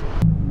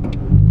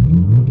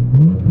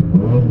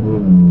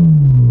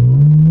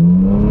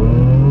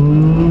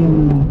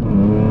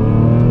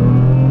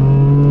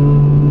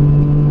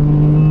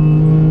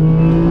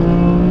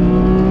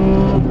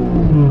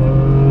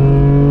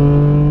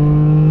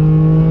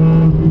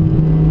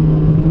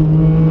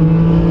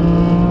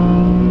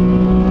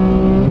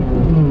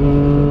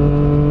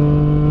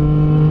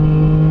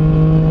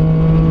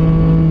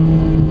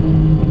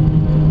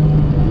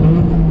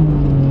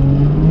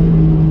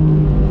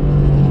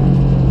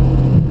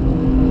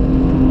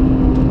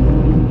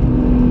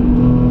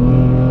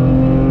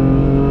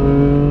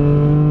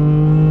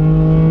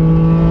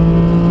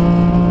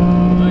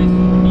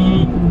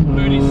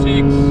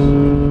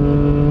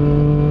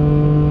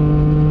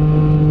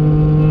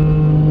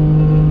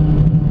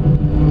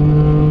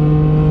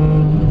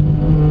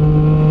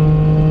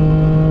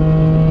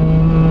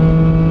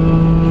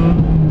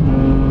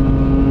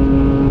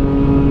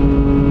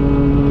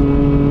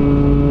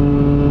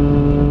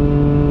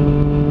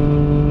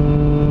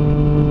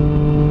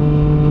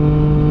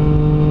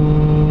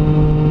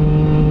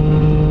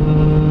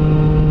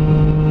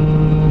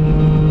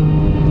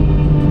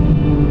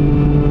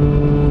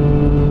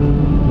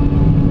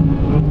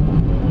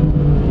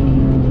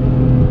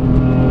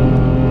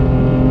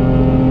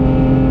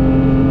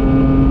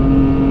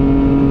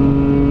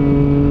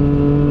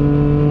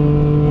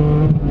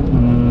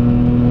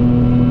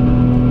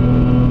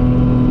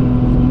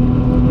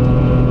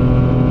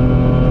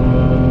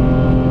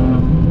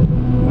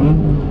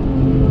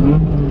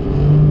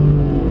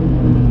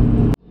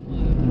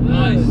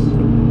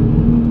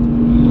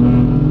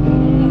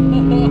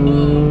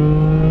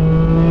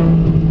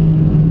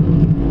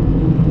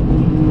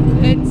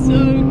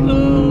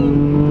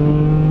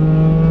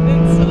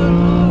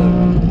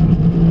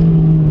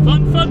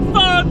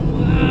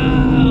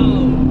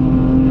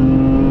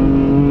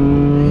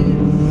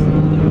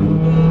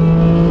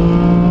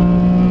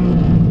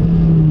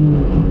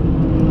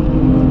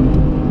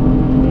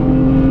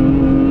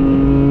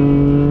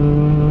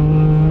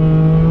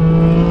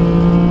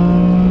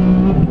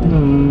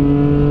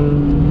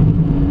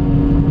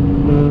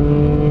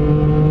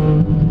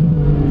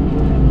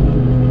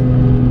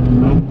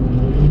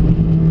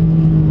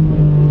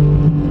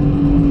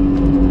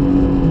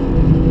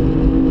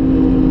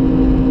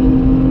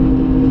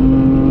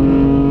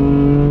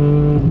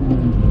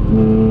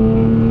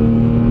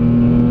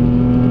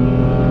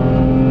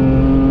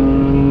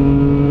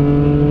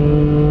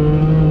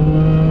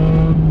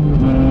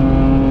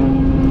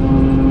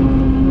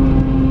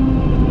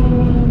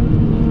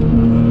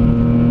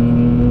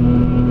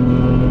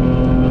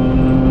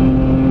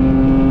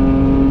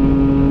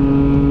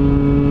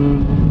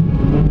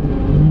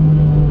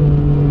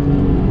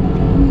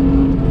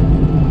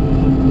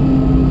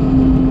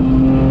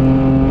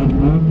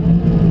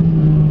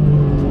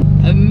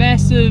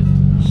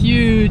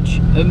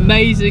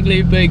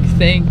 Amazingly big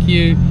thank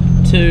you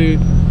to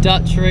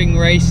Dutch Ring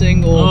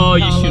Racing, or oh,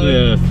 you Carlo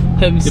should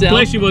have. himself. The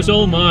pleasure was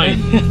all mine.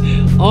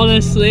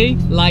 Honestly,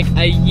 like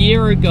a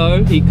year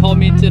ago, he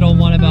commented on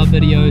one of our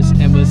videos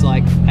and was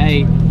like,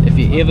 hey, if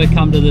you ever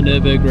come to the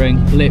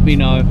Nürburgring, let me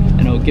know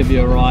and I'll give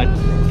you a ride.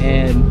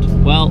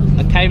 And well,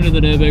 I came to the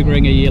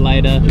Nürburgring a year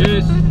later.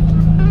 Yes.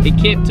 He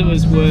kept to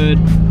his word.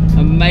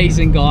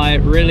 Amazing guy,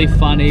 really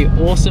funny,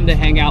 awesome to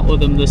hang out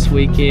with him this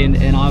weekend,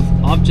 and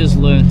I've just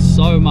learned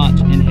so much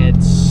and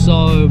had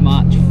so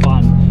much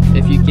fun.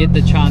 If you get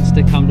the chance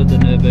to come to the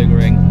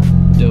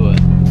Nürburgring, do it.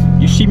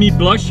 You see me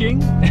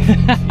blushing?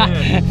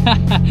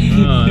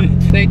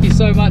 Thank you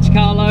so much,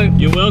 Carlo.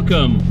 You're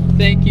welcome.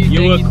 Thank you.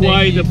 You were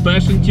quite a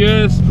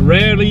passenger.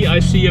 Rarely I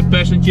see a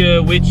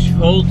passenger which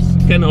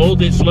can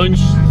hold its lunch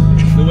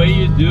the way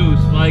you do.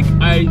 It's like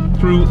I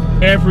threw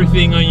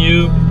everything on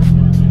you.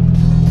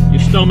 You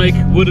stomach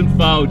wouldn't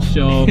vouch,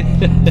 so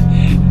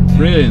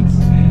brilliant.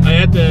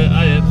 I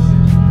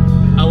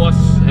was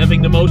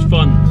having the most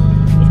fun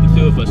of the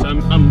two of us.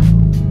 I'm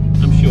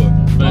sure.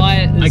 But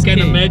I can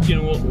imagine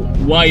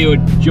why your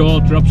jaw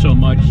dropped so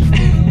much.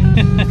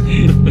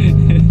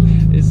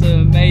 There's some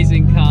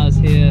amazing cars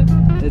here.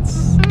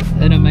 It's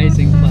an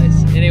amazing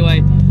place.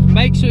 Anyway,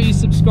 make sure you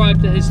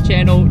subscribe to his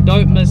channel.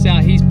 Don't miss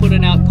out. He's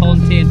putting out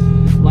content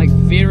like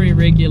very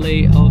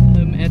regularly of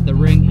him at the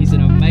ring. He's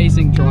an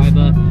amazing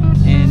driver,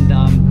 and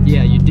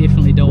yeah, you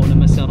definitely don't want to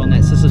miss out on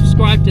that. So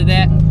subscribe to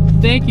that.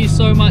 Thank you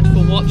so much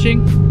for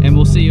watching, and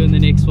we'll see you in the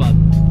next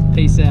one.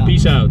 Peace out.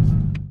 Peace out.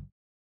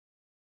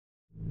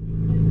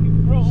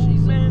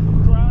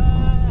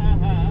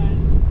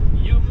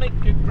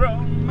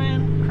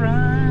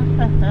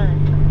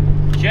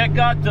 Check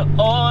out the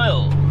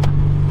oil.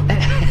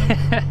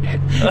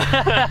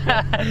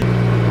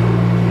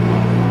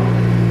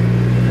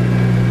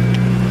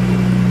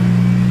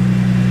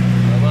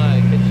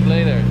 Bye-bye, catch you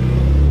later.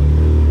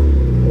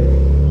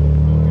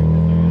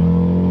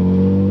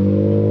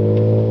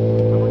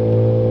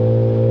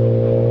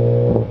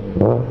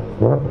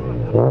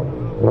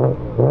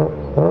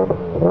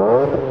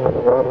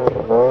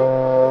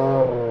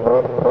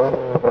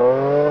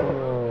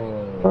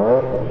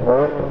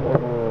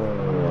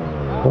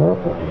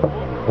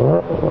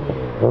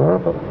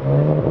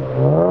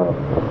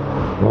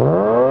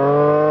 Oh.